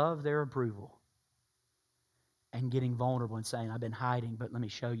love their approval and getting vulnerable and saying, I've been hiding, but let me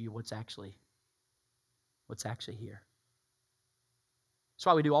show you what's actually here. That's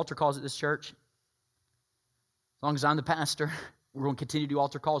why we do altar calls at this church. As long as I'm the pastor, we're going to continue to do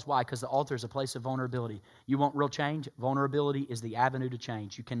altar calls. Why? Because the altar is a place of vulnerability. You want real change? Vulnerability is the avenue to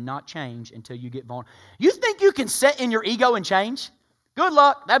change. You cannot change until you get vulnerable. You think you can sit in your ego and change? Good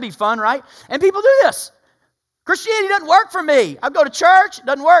luck. That'd be fun, right? And people do this. Christianity doesn't work for me. I go to church. It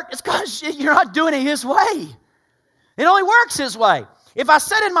doesn't work. It's because you're not doing it His way. It only works His way. If I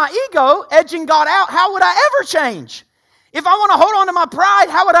sit in my ego, edging God out, how would I ever change? If I want to hold on to my pride,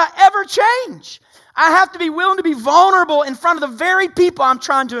 how would I ever change? I have to be willing to be vulnerable in front of the very people I'm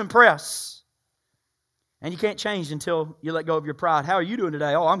trying to impress. And you can't change until you let go of your pride. How are you doing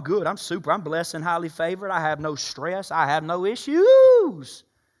today? Oh, I'm good. I'm super. I'm blessed and highly favored. I have no stress. I have no issues.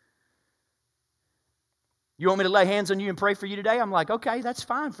 You want me to lay hands on you and pray for you today? I'm like, okay, that's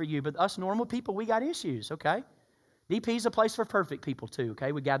fine for you. But us normal people, we got issues, okay? DP is a place for perfect people too,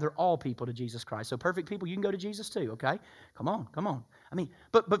 okay? We gather all people to Jesus Christ. So perfect people, you can go to Jesus too, okay? Come on. I mean,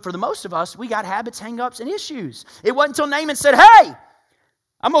 but for the most of us, we got habits, hang-ups, and issues. It wasn't until Naaman said, hey,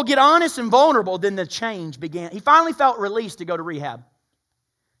 I'm going to get honest and vulnerable, then the change began. He finally felt released to go to rehab.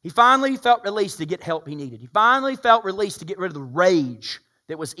 He finally felt released to get help he needed. He finally felt released to get rid of the rage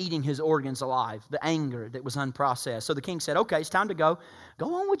that was eating his organs alive, the anger that was unprocessed. So the king said, okay, it's time to go.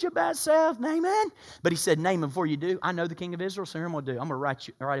 Go on with your bad self, Naaman. But he said, Naaman, before you do, I know the king of Israel, so here's what I'm going to do. I'm going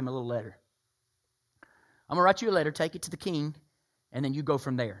to write him a little letter. I'm going to write you a letter, take it to the king, and then you go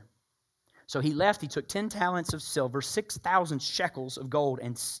from there. So he left. He took 10 talents of silver, 6,000 shekels of gold,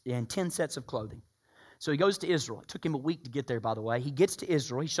 and 10 sets of clothing. So he goes to Israel. It took him a week to get there, by the way. He gets to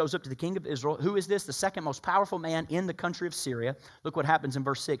Israel. He shows up to the king of Israel. Who is this? The second most powerful man in the country of Syria. Look what happens in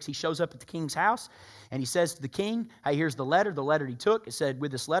verse 6. He shows up at the king's house, and he says to the king, hey, here's the letter. The letter he took, it said,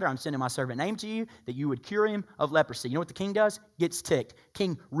 with this letter, I'm sending my servant Naaman to you, that you would cure him of leprosy. You know what the king does? Gets ticked.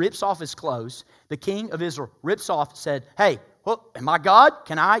 King rips off his clothes. The king of Israel rips off, said, hey, well, am I God?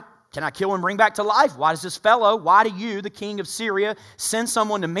 Can I kill and bring back to life? Why does this fellow, why do you, the king of Syria, send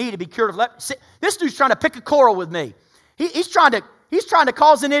someone to me to be cured of leprosy? This dude's trying to pick a quarrel with me. He's trying to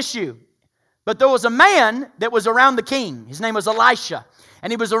cause an issue. But there was a man that was around the king. His name was Elisha.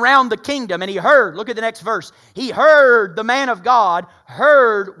 And he was around the kingdom, and he heard, look at the next verse. He heard, the man of God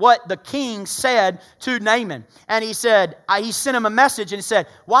heard what the king said to Naaman. And he said, he sent him a message and he said,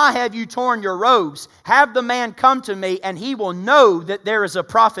 why have you torn your robes? Have the man come to me, and he will know that there is a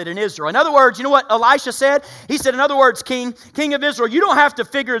prophet in Israel. In other words, you know what Elisha said? He said, in other words, king of Israel, you don't have to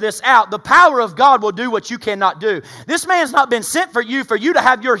figure this out. The power of God will do what you cannot do. This man's not been sent for you to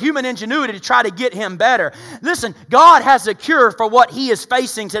have your human ingenuity to try to get him better. Listen, God has a cure for what he is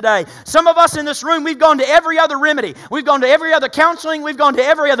facing today. Some of us in this room, we've gone to every other remedy. We've gone to every other counseling. We've gone to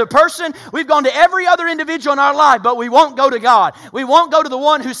every other person. We've gone to every other individual in our life, but we won't go to God. We won't go to the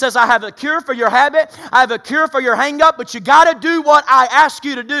one who says, I have a cure for your habit. I have a cure for your hang-up, but you got to do what I ask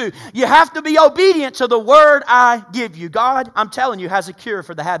you to do. You have to be obedient to the word I give you. God, I'm telling you, has a cure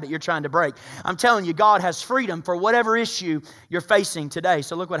for the habit you're trying to break. I'm telling you, God has freedom for whatever issue you're facing today.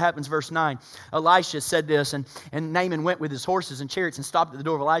 So look what happens, verse 9. Elisha said this, and Naaman went with his horses and chariots and stopped at the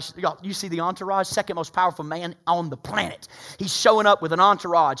door of Elisha. You see the entourage? Second most powerful man on the planet. He's showing up with an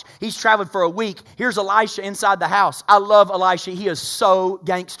entourage. He's traveled for a week. Here's Elisha inside the house. I love Elisha. He is so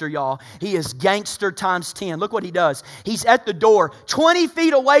gangster, y'all. He is gangster times 10. Look what he does. He's at the door, 20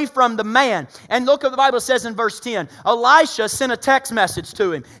 feet away from the man. And look what the Bible says in verse 10. Elisha sent a text message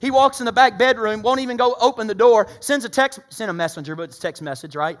to him. He walks in the back bedroom, won't even go open the door, send a messenger, but it's text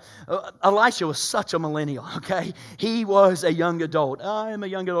message, right? Elisha was such a millennial, okay? He was a young adult. I am a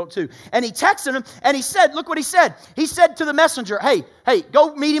young adult too. And he texted him, and he said, look what he said. He said to the messenger, hey,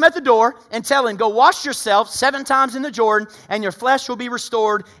 go meet him at the door and tell him, go wash yourself 7 times in the Jordan, and your flesh will be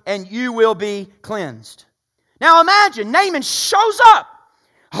restored, and you will be cleansed. Now imagine, Naaman shows up,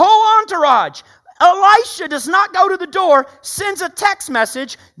 whole entourage. Elisha does not go to the door, sends a text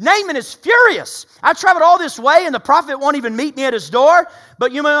message. Naaman is furious. I traveled all this way and the prophet won't even meet me at his door.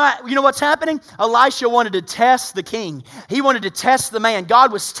 But you know what's happening? Elisha wanted to test the king. He wanted to test the man.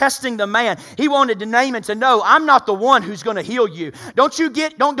 God was testing the man. He wanted Naaman to know, I'm not the one who's going to heal you. Don't you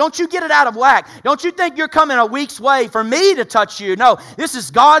get it out of whack. Don't you think you're coming a week's way for me to touch you. No, this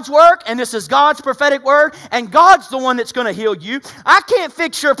is God's work and this is God's prophetic word, and God's the one that's going to heal you. I can't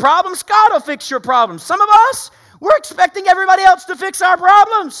fix your problems. God will fix your problems. Some of us, we're expecting everybody else to fix our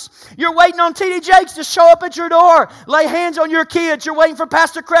problems. You're waiting on T.D. Jakes to show up at your door, lay hands on your kids. You're waiting for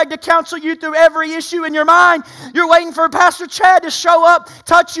Pastor Craig to counsel you through every issue in your mind. You're waiting for Pastor Chad to show up,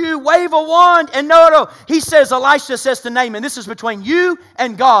 touch you, wave a wand. And no. He says, Elisha says to Naaman, this is between you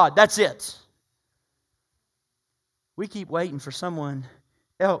and God. That's it. We keep waiting for someone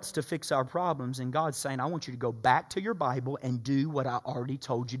else to fix our problems, and God's saying, I want you to go back to your Bible and do what I already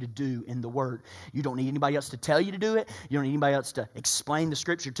told you to do in the Word. You don't need anybody else to tell you to do it. You don't need anybody else to explain the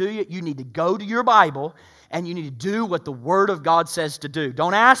Scripture to you. You need to go to your Bible and you need to do what the Word of God says to do.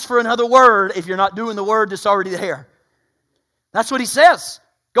 Don't ask for another word if you're not doing the word that's already there. That's what he says.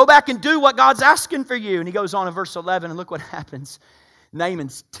 Go back and do what God's asking for you. And he goes on in verse 11, and look what happens.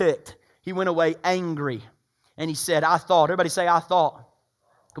 Naaman's ticked. He went away angry, and he said, I thought. Everybody say, I thought.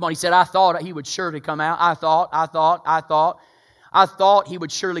 Come on, he said, I thought he would surely come out. I thought he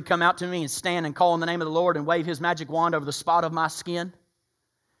would surely come out to me and stand and call on the name of the Lord and wave his magic wand over the spot of my skin.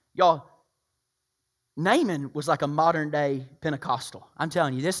 Y'all, Naaman was like a modern day Pentecostal. I'm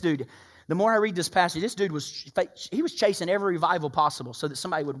telling you, this dude, the more I read this passage, this dude was chasing every revival possible so that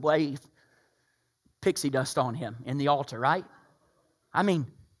somebody would wave pixie dust on him in the altar, right? I mean,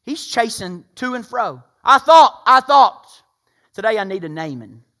 he's chasing to and fro. I thought. Today I need a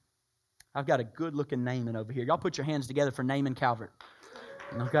Naaman. I've got a good-looking Naaman over here. Y'all put your hands together for Naaman Calvert.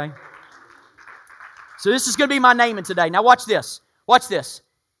 Okay? So this is going to be my Naaman today. Now watch this. Watch this.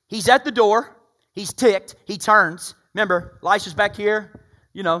 He's at the door. He's ticked. He turns. Remember, Elisha's back here,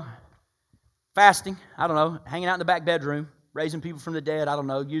 fasting. I don't know, hanging out in the back bedroom, raising people from the dead. I don't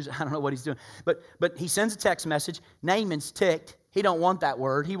know what he's doing. But he sends a text message. Naaman's ticked. He don't want that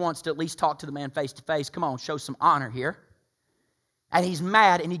word. He wants to at least talk to the man face to face. Come on, show some honor here. And he's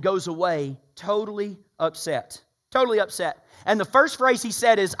mad, and he goes away totally upset. Totally upset. And the first phrase he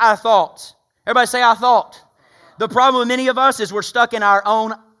said is, I thought. Everybody say, I thought. The problem with many of us is we're stuck in our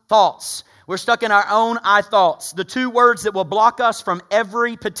own thoughts. We're stuck in our own I thoughts. The two words that will block us from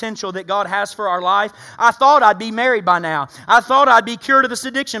every potential that God has for our life. I thought I'd be married by now. I thought I'd be cured of this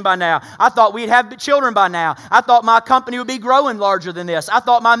addiction by now. I thought we'd have children by now. I thought my company would be growing larger than this. I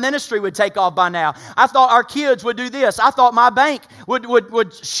thought my ministry would take off by now. I thought our kids would do this. I thought my bank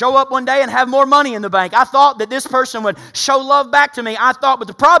would show up one day and have more money in the bank. I thought that this person would show love back to me. I thought, but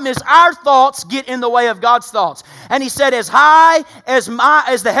the problem is our thoughts get in the way of God's thoughts. And he said, as high as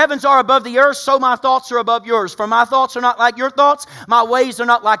the heavens are above the earth, so my thoughts are above yours. For my thoughts are not like your thoughts. My ways are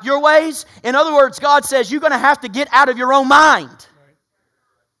not like your ways. In other words, God says you're going to have to get out of your own mind.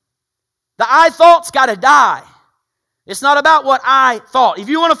 The I thought's got to die. It's not about what I thought. If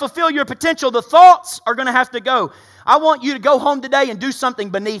you want to fulfill your potential, the thoughts are going to have to go. I want you to go home today and do something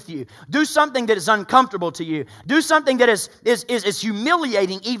beneath you. Do something that is uncomfortable to you. Do something that is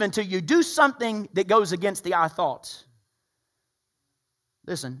humiliating even to you. Do something that goes against the I thoughts.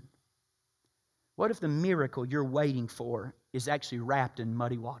 Listen. What if the miracle you're waiting for is actually wrapped in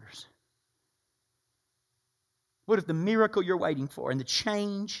muddy waters? What if the miracle you're waiting for and the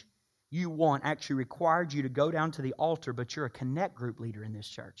change you want actually required you to go down to the altar, but you're a connect group leader in this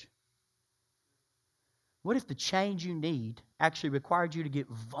church? What if the change you need actually required you to get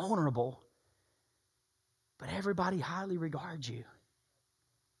vulnerable, but everybody highly regards you?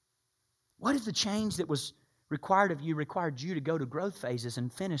 What if the change that was required of you required you to go to growth phases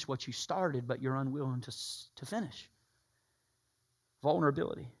and finish what you started, but you're unwilling to finish?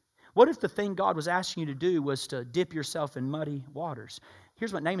 Vulnerability. What if the thing God was asking you to do was to dip yourself in muddy waters?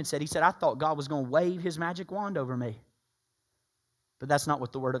 Here's what Naaman said. He said, I thought God was going to wave His magic wand over me. But that's not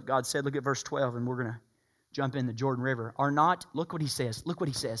what the Word of God said. Look at verse 12, and we're going to jump in the Jordan River. Are not, look what he says. Look what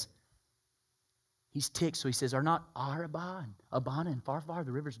he says. He's ticked, so he says, are not Arabah and Abana and Pharpar,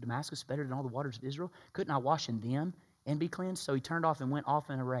 the rivers of Damascus, better than all the waters of Israel? Couldn't I wash in them and be cleansed? So he turned off and went off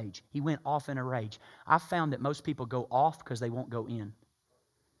in a rage. He went off in a rage. I found that most people go off because they won't go in.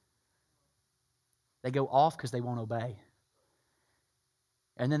 They go off because they won't obey.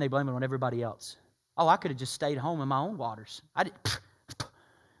 And then they blame it on everybody else. Oh, I could have just stayed home in my own waters.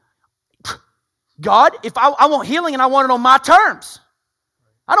 God, if I want healing and I want it on my terms.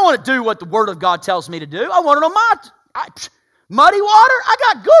 I don't want to do what the Word of God tells me to do. I want it on muddy water. I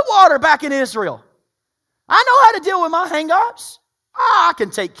got good water back in Israel. I know how to deal with my hang-ups. I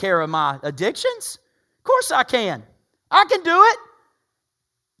can take care of my addictions. Of course I can. I can do it.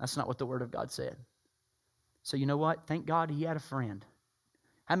 That's not what the Word of God said. So you know what? Thank God he had a friend.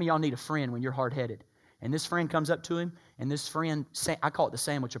 How many of y'all need a friend when you're hard-headed? And this friend comes up to him, and this friend, I call it the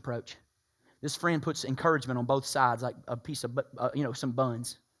sandwich approach. This friend puts encouragement on both sides, like a piece of, some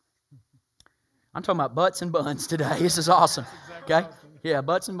buns. I'm talking about butts and buns today. This is awesome. Okay? Yeah,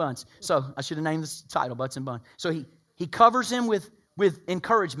 butts and buns. So I should have named this title, Butts and Buns. So he covers him with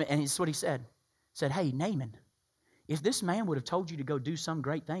encouragement, and this is what he said. He said, hey, Naaman, if this man would have told you to go do some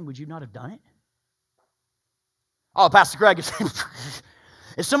great thing, would you not have done it? Oh, Pastor Greg,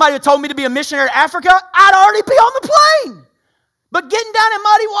 if somebody had told me to be a missionary to Africa, I'd already be on the plane. But getting down in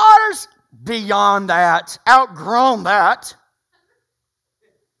muddy waters, beyond that, outgrown that.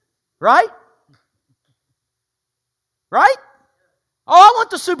 Right? Right? Oh, I want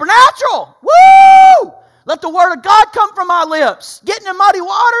the supernatural. Woo! Let the Word of God come from my lips. Getting in muddy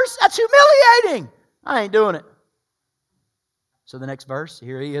waters, that's humiliating. I ain't doing it. So the next verse,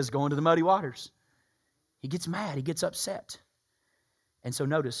 here he is going to the muddy waters. He gets mad. He gets upset. And so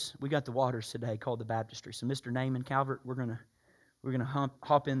notice, we got the waters today called the baptistry. So Mr. Naaman Calvert, we're gonna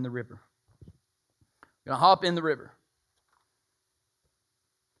hop in the river. We're gonna hop in the river.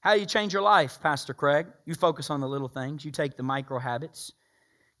 How do you change your life, Pastor Craig? You focus on the little things. You take the micro habits.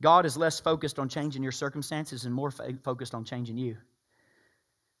 God is less focused on changing your circumstances and more focused on changing you.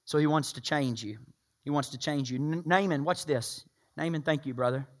 So He wants to change you. He wants to change you. Naaman, watch this. Naaman, thank you,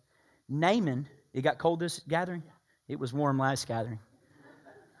 brother. Naaman, it got cold this gathering? It was warm last gathering.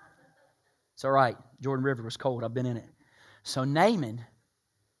 It's all right. Jordan River was cold. I've been in it. So Naaman,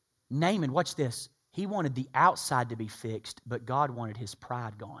 watch this. He wanted the outside to be fixed, but God wanted his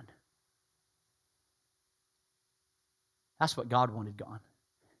pride gone. That's what God wanted gone.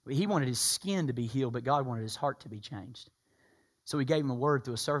 He wanted his skin to be healed, but God wanted his heart to be changed. So He gave him a word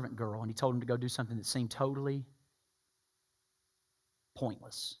through a servant girl, and He told him to go do something that seemed totally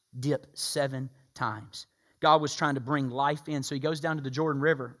pointless. Dip 7 times. God was trying to bring life in, so he goes down to the Jordan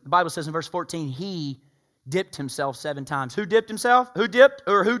River. The Bible says in verse 14, he dipped himself 7 times. Who dipped himself? Who dipped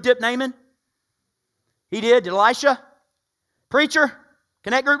Naaman? He did. Did Elisha? Preacher?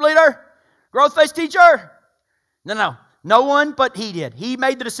 Connect group leader? Growth phase teacher? No. No one but he did. He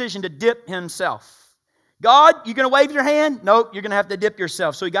made the decision to dip himself. God, you going to wave your hand? Nope, you're going to have to dip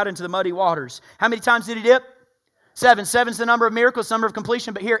yourself. So he got into the muddy waters. How many times did he dip? 7. 7's the number of miracles, the number of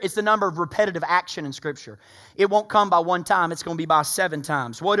completion, but here it's the number of repetitive action in Scripture. It won't come by 1 time, it's going to be by 7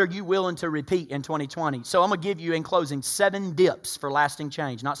 times. What are you willing to repeat in 2020? So I'm going to give you, in closing, 7 dips for lasting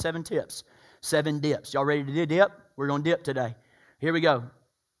change, not 7 tips. 7 dips. Y'all ready to dip? We're going to dip today. Here we go.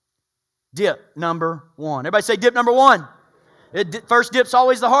 Dip number 1. Everybody say dip number 1. First dip's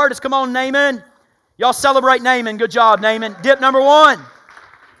always the hardest. Come on, Naaman. Y'all celebrate Naaman. Good job, Naaman. Dip number 1.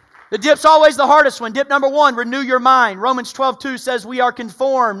 The dip's always the hardest one. Dip number 1, renew your mind. Romans 12:2 says we are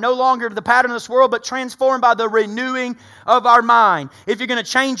conformed no longer to the pattern of this world, but transformed by the renewing of our mind. If you're going to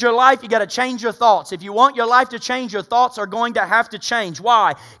change your life, you got to change your thoughts. If you want your life to change, your thoughts are going to have to change.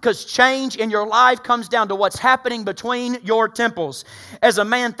 Why? Because change in your life comes down to what's happening between your temples. As a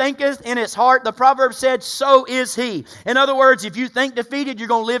man thinketh in his heart, the proverb said, so is he. In other words, if you think defeated, you're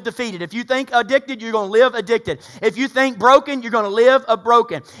going to live defeated. If you think addicted, you're going to live addicted. If you think broken, you're going to live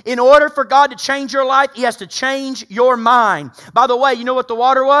broken. In order for God to change your life, He has to change your mind. By the way, you know what the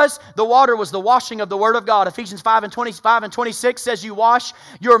water was? The water was the washing of the Word of God. Ephesians 5 and 25 and 26 says you wash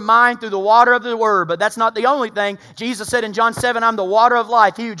your mind through the water of the Word. But that's not the only thing. Jesus said in John 7, I'm the water of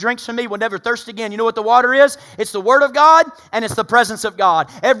life. He who drinks from me will never thirst again. You know what the water is? It's the Word of God and it's the presence of God.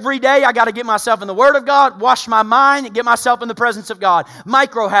 Every day I got to get myself in the Word of God, wash my mind, and get myself in the presence of God.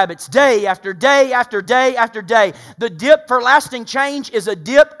 Micro habits, day after day after day after day. The dip for lasting change is a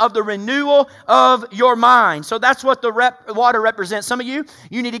dip of the renewal of your mind. So that's what the water represents. Some of you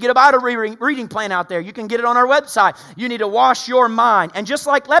need to get a Bible reading plan out there. You can get it on our website. You need to wash your mind. And just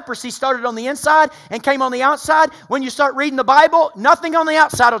like leprosy started on the inside and came on the outside, when you start reading the Bible, nothing on the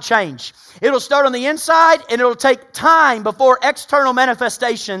outside will change. It'll start on the inside, and it'll take time before external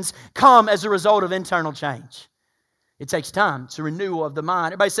manifestations come as a result of internal change. It takes time. It's a renewal of the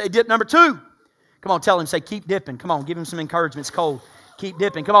mind. Everybody say dip number 2. Come on, tell him, say, keep dipping. Come on, give him some encouragement. It's cold. Keep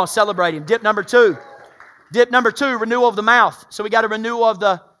dipping. Come on, celebrate him. Dip number 2. Dip number 2, renewal of the mouth. So we got a renewal of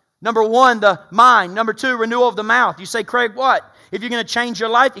the, number 1, the mind. Number 2, renewal of the mouth. You say, Craig, what? If you're going to change your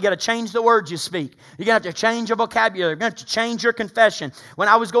life, you got to change the words you speak. You're going to have to change your vocabulary. You're going to have to change your confession. When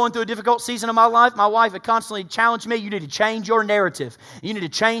I was going through a difficult season of my life, my wife had constantly challenged me, you need to change your narrative. You need to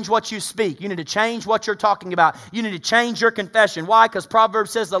change what you speak. You need to change what you're talking about. You need to change your confession. Why? Because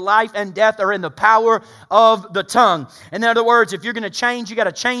Proverbs says the life and death are in the power of the tongue. In other words, if you're going to change, you got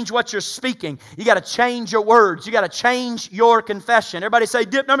to change what you're speaking. You got to change your words. You got to change your confession. Everybody say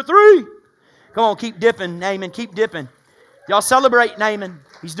dip number 3. Come on, keep dipping, Naaman. Keep dipping. Y'all celebrate Naaman.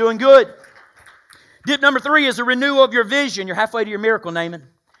 He's doing good. Dip number 3 is a renewal of your vision. You're halfway to your miracle, Naaman.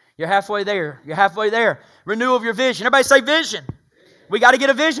 You're halfway there. You're halfway there. Renewal of your vision. Everybody say vision. We got to get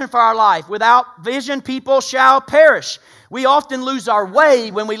a vision for our life. Without vision, people shall perish. We often lose our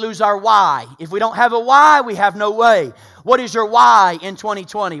way when we lose our why. If we don't have a why, we have no way. What is your why in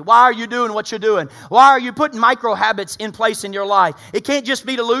 2020? Why are you doing what you're doing? Why are you putting micro habits in place in your life? It can't just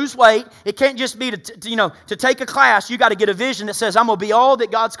be to lose weight. It can't just be to take a class. You got to get a vision that says, I'm going to be all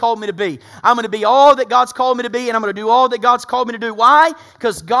that God's called me to be. I'm going to be all that God's called me to be, and I'm going to do all that God's called me to do. Why?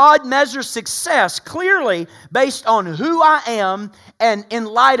 Because God measures success clearly based on who I am and in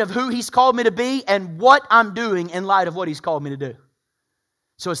light of who He's called me to be and what I'm doing in light of what He's called me to do.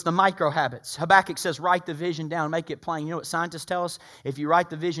 So it's the micro habits. Habakkuk says, write the vision down, make it plain. You know what scientists tell us? If you write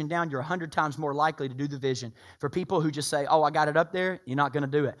the vision down, you're 100 times more likely to do the vision. For people who just say, oh, I got it up there, you're not going to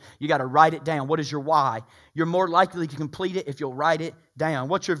do it. You got to write it down. What is your why? You're more likely to complete it if you'll write it down.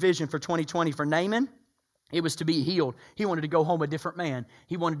 What's your vision for 2020 for Naaman? It was to be healed. He wanted to go home a different man.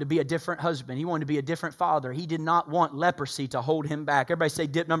 He wanted to be a different husband. He wanted to be a different father. He did not want leprosy to hold him back. Everybody say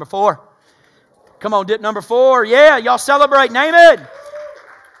dip number 4. Come on, dip number 4. Yeah, y'all celebrate. Naaman.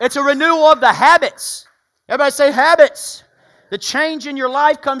 It's a renewal of the habits. Everybody say habits. The change in your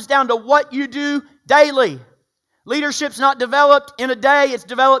life comes down to what you do daily. Leadership's not developed in a day, it's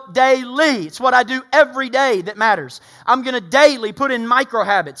developed daily. It's what I do every day that matters. I'm going to daily put in micro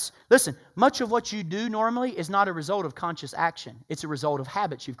habits. Listen, much of what you do normally is not a result of conscious action. It's a result of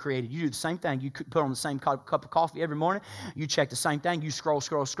habits you've created. You do the same thing. You put on the same cup of coffee every morning. You check the same thing. You scroll.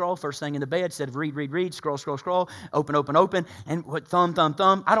 First thing in the bed, instead of read, scroll, open, and what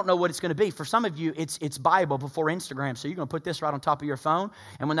thumb. I don't know what it's going to be. For some of you, it's Bible before Instagram. So you're going to put this right on top of your phone,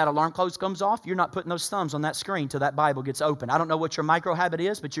 and when that alarm clock comes off, you're not putting those thumbs on that screen till that Bible gets open. I don't know what your micro habit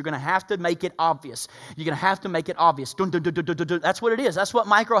is, but you're going to have to make it obvious. You're going to have to make it obvious. That's what it is. That's what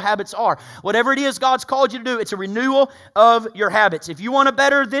micro habits are. Whatever it is God's called you to do, it's a renewal of your habits. If you want to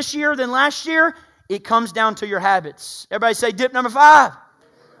better this year than last year, it comes down to your habits. Everybody say dip number 5.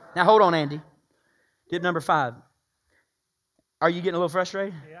 Now hold on, Andy. Dip number 5. Are you getting a little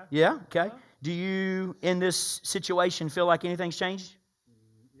frustrated? Yeah? Okay. Do you, in this situation, feel like anything's changed?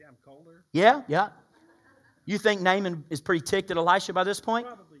 Yeah, I'm colder. Yeah. You think Naaman is pretty ticked at Elisha by this point?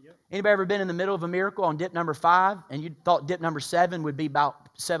 Probably, yeah. Anybody ever been in the middle of a miracle on dip number 5 and you thought dip number 7 would be about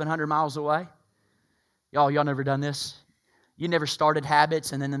 700 miles away? Y'all never done this? You never started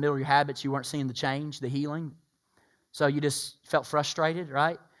habits and then in the middle of your habits you weren't seeing the change, the healing. So you just felt frustrated,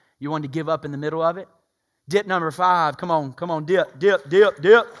 right? You wanted to give up in the middle of it. Dip number 5. Come on, dip. You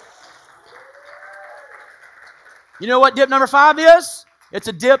know what dip number 5 is? It's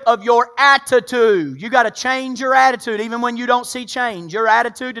a dip of your attitude. You got to change your attitude even when you don't see change. Your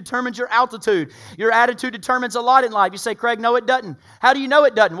attitude determines your altitude. Your attitude determines a lot in life. You say, Craig, no it doesn't. How do you know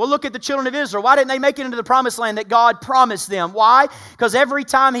it doesn't? Well, look at the children of Israel. Why didn't they make it into the promised land that God promised them? Why? Because every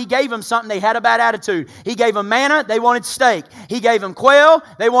time He gave them something, they had a bad attitude. He gave them manna, they wanted steak. He gave them quail,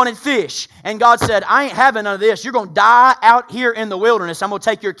 they wanted fish. And God said, I ain't having none of this. You're going to die out here in the wilderness. I'm going to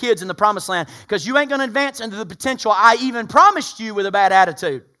take your kids in the promised land because you ain't going to advance into the potential I even promised you with a bad attitude.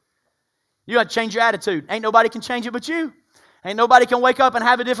 You got to change your attitude. Ain't nobody can change it but you. Ain't nobody can wake up and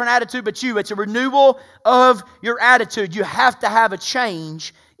have a different attitude but you. It's a renewal of your attitude. You have to have a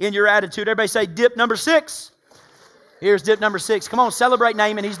change in your attitude. Everybody say dip number 6. Here's dip number 6. Come on, celebrate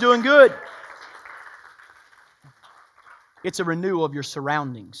Naaman. He's doing good. It's a renewal of your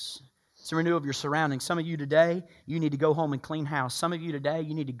surroundings. It's a renewal of your surroundings. Some of you today, you need to go home and clean house. Some of you today,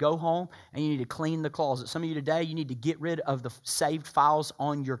 you need to go home and you need to clean the closet. Some of you today, you need to get rid of the saved files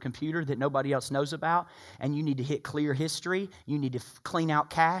on your computer that nobody else knows about. And you need to hit clear history. You need to clean out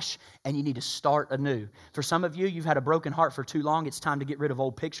cache. And you need to start anew. For some of you, you've had a broken heart for too long. It's time to get rid of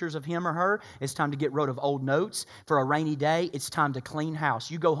old pictures of him or her. It's time to get rid of old notes. For a rainy day, it's time to clean house.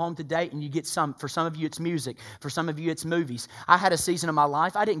 You go home today and you get some. For some of you, it's music. For some of you, it's movies. I had a season of my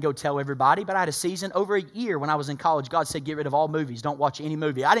life. I didn't go tell everybody, but I had a season over a year when I was in college. God said, get rid of all movies. Don't watch any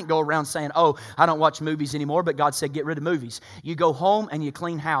movie. I didn't go around saying, oh, I don't watch movies anymore, but God said, get rid of movies. You go home and you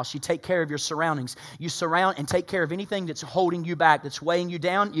clean house. You take care of your surroundings. You surround and take care of anything that's holding you back, that's weighing you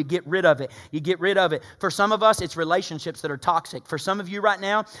down. You get rid of it. You get rid of it. For some of us, it's relationships that are toxic. For some of you right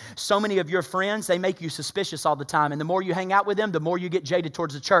now, so many of your friends, they make you suspicious all the time. And the more you hang out with them, the more you get jaded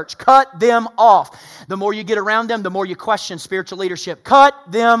towards the church. Cut them off. The more you get around them, the more you question spiritual leadership. Cut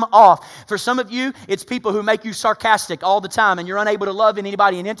them off. For some of you, it's people who make you sarcastic all the time, and you're unable to love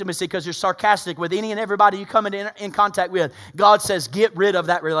anybody in intimacy because you're sarcastic with any and everybody you come in contact with. God says, get rid of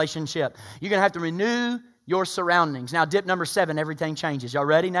that relationship. You're going to have to renew your surroundings. Now, dip number 7, everything changes. Y'all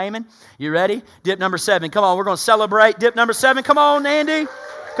ready, Naaman? You ready? Dip number 7. Come on, we're going to celebrate. Dip number 7. Come on, Andy.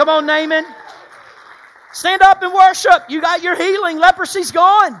 Come on, Naaman. Stand up and worship. You got your healing. Leprosy's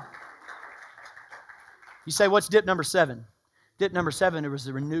gone. You say, what's dip number 7? Dip number 7, it was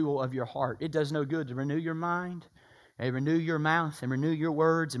the renewal of your heart. It does no good to renew your mind, and renew your mouth, and renew your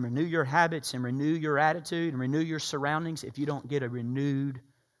words, and renew your habits, and renew your attitude, and renew your surroundings if you don't get a renewed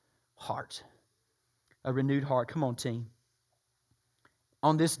heart. A renewed heart. Come on, team.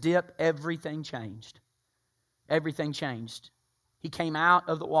 On this dip, everything changed. Everything changed. He came out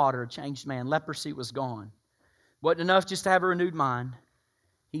of the water, a changed man. Leprosy was gone. Wasn't enough just to have a renewed mind.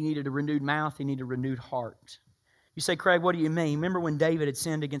 He needed a renewed mouth. He needed a renewed heart. You say, Craig, what do you mean? Remember when David had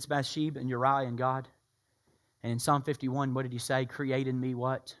sinned against Bathsheba and Uriah and God? And in Psalm 51, what did he say? Create in me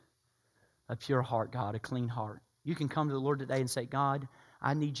what? A pure heart, God, a clean heart. You can come to the Lord today and say, God,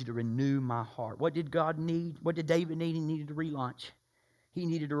 I need you to renew my heart. What did God need? What did David need? He needed to relaunch. He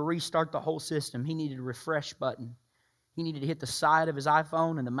needed to restart the whole system. He needed a refresh button. He needed to hit the side of his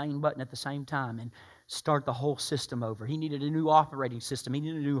iPhone and the main button at the same time and start the whole system over. He needed a new operating system. He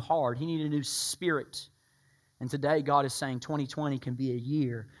needed a new heart. He needed a new spirit. And today God is saying 2020 can be a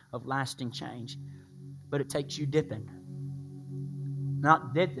year of lasting change. But it takes you dipping.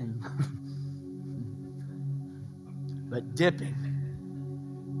 Not dipping, but dipping.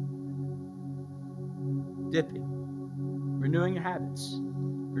 Dipping. Renewing your habits.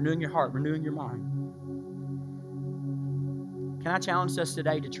 Renewing your heart. Renewing your mind. Can I challenge us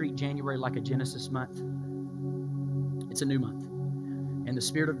today to treat January like a Genesis month? It's a new month. And the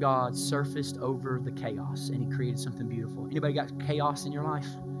Spirit of God surfaced over the chaos, and He created something beautiful. Anybody got chaos in your life?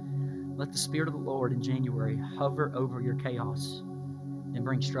 Let the Spirit of the Lord in January hover over your chaos and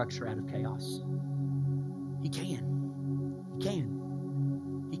bring structure out of chaos. He can. He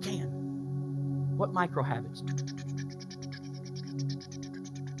can. He can. What micro habits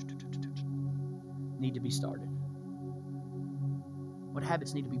need to be started? What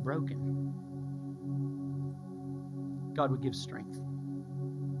habits need to be broken? God would give strength.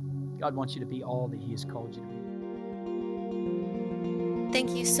 God wants you to be all that He has called you to be.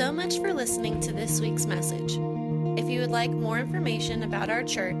 Thank you so much for listening to this week's message. If you would like more information about our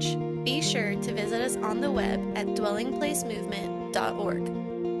church, be sure to visit us on the web at dwellingplacemovement.org.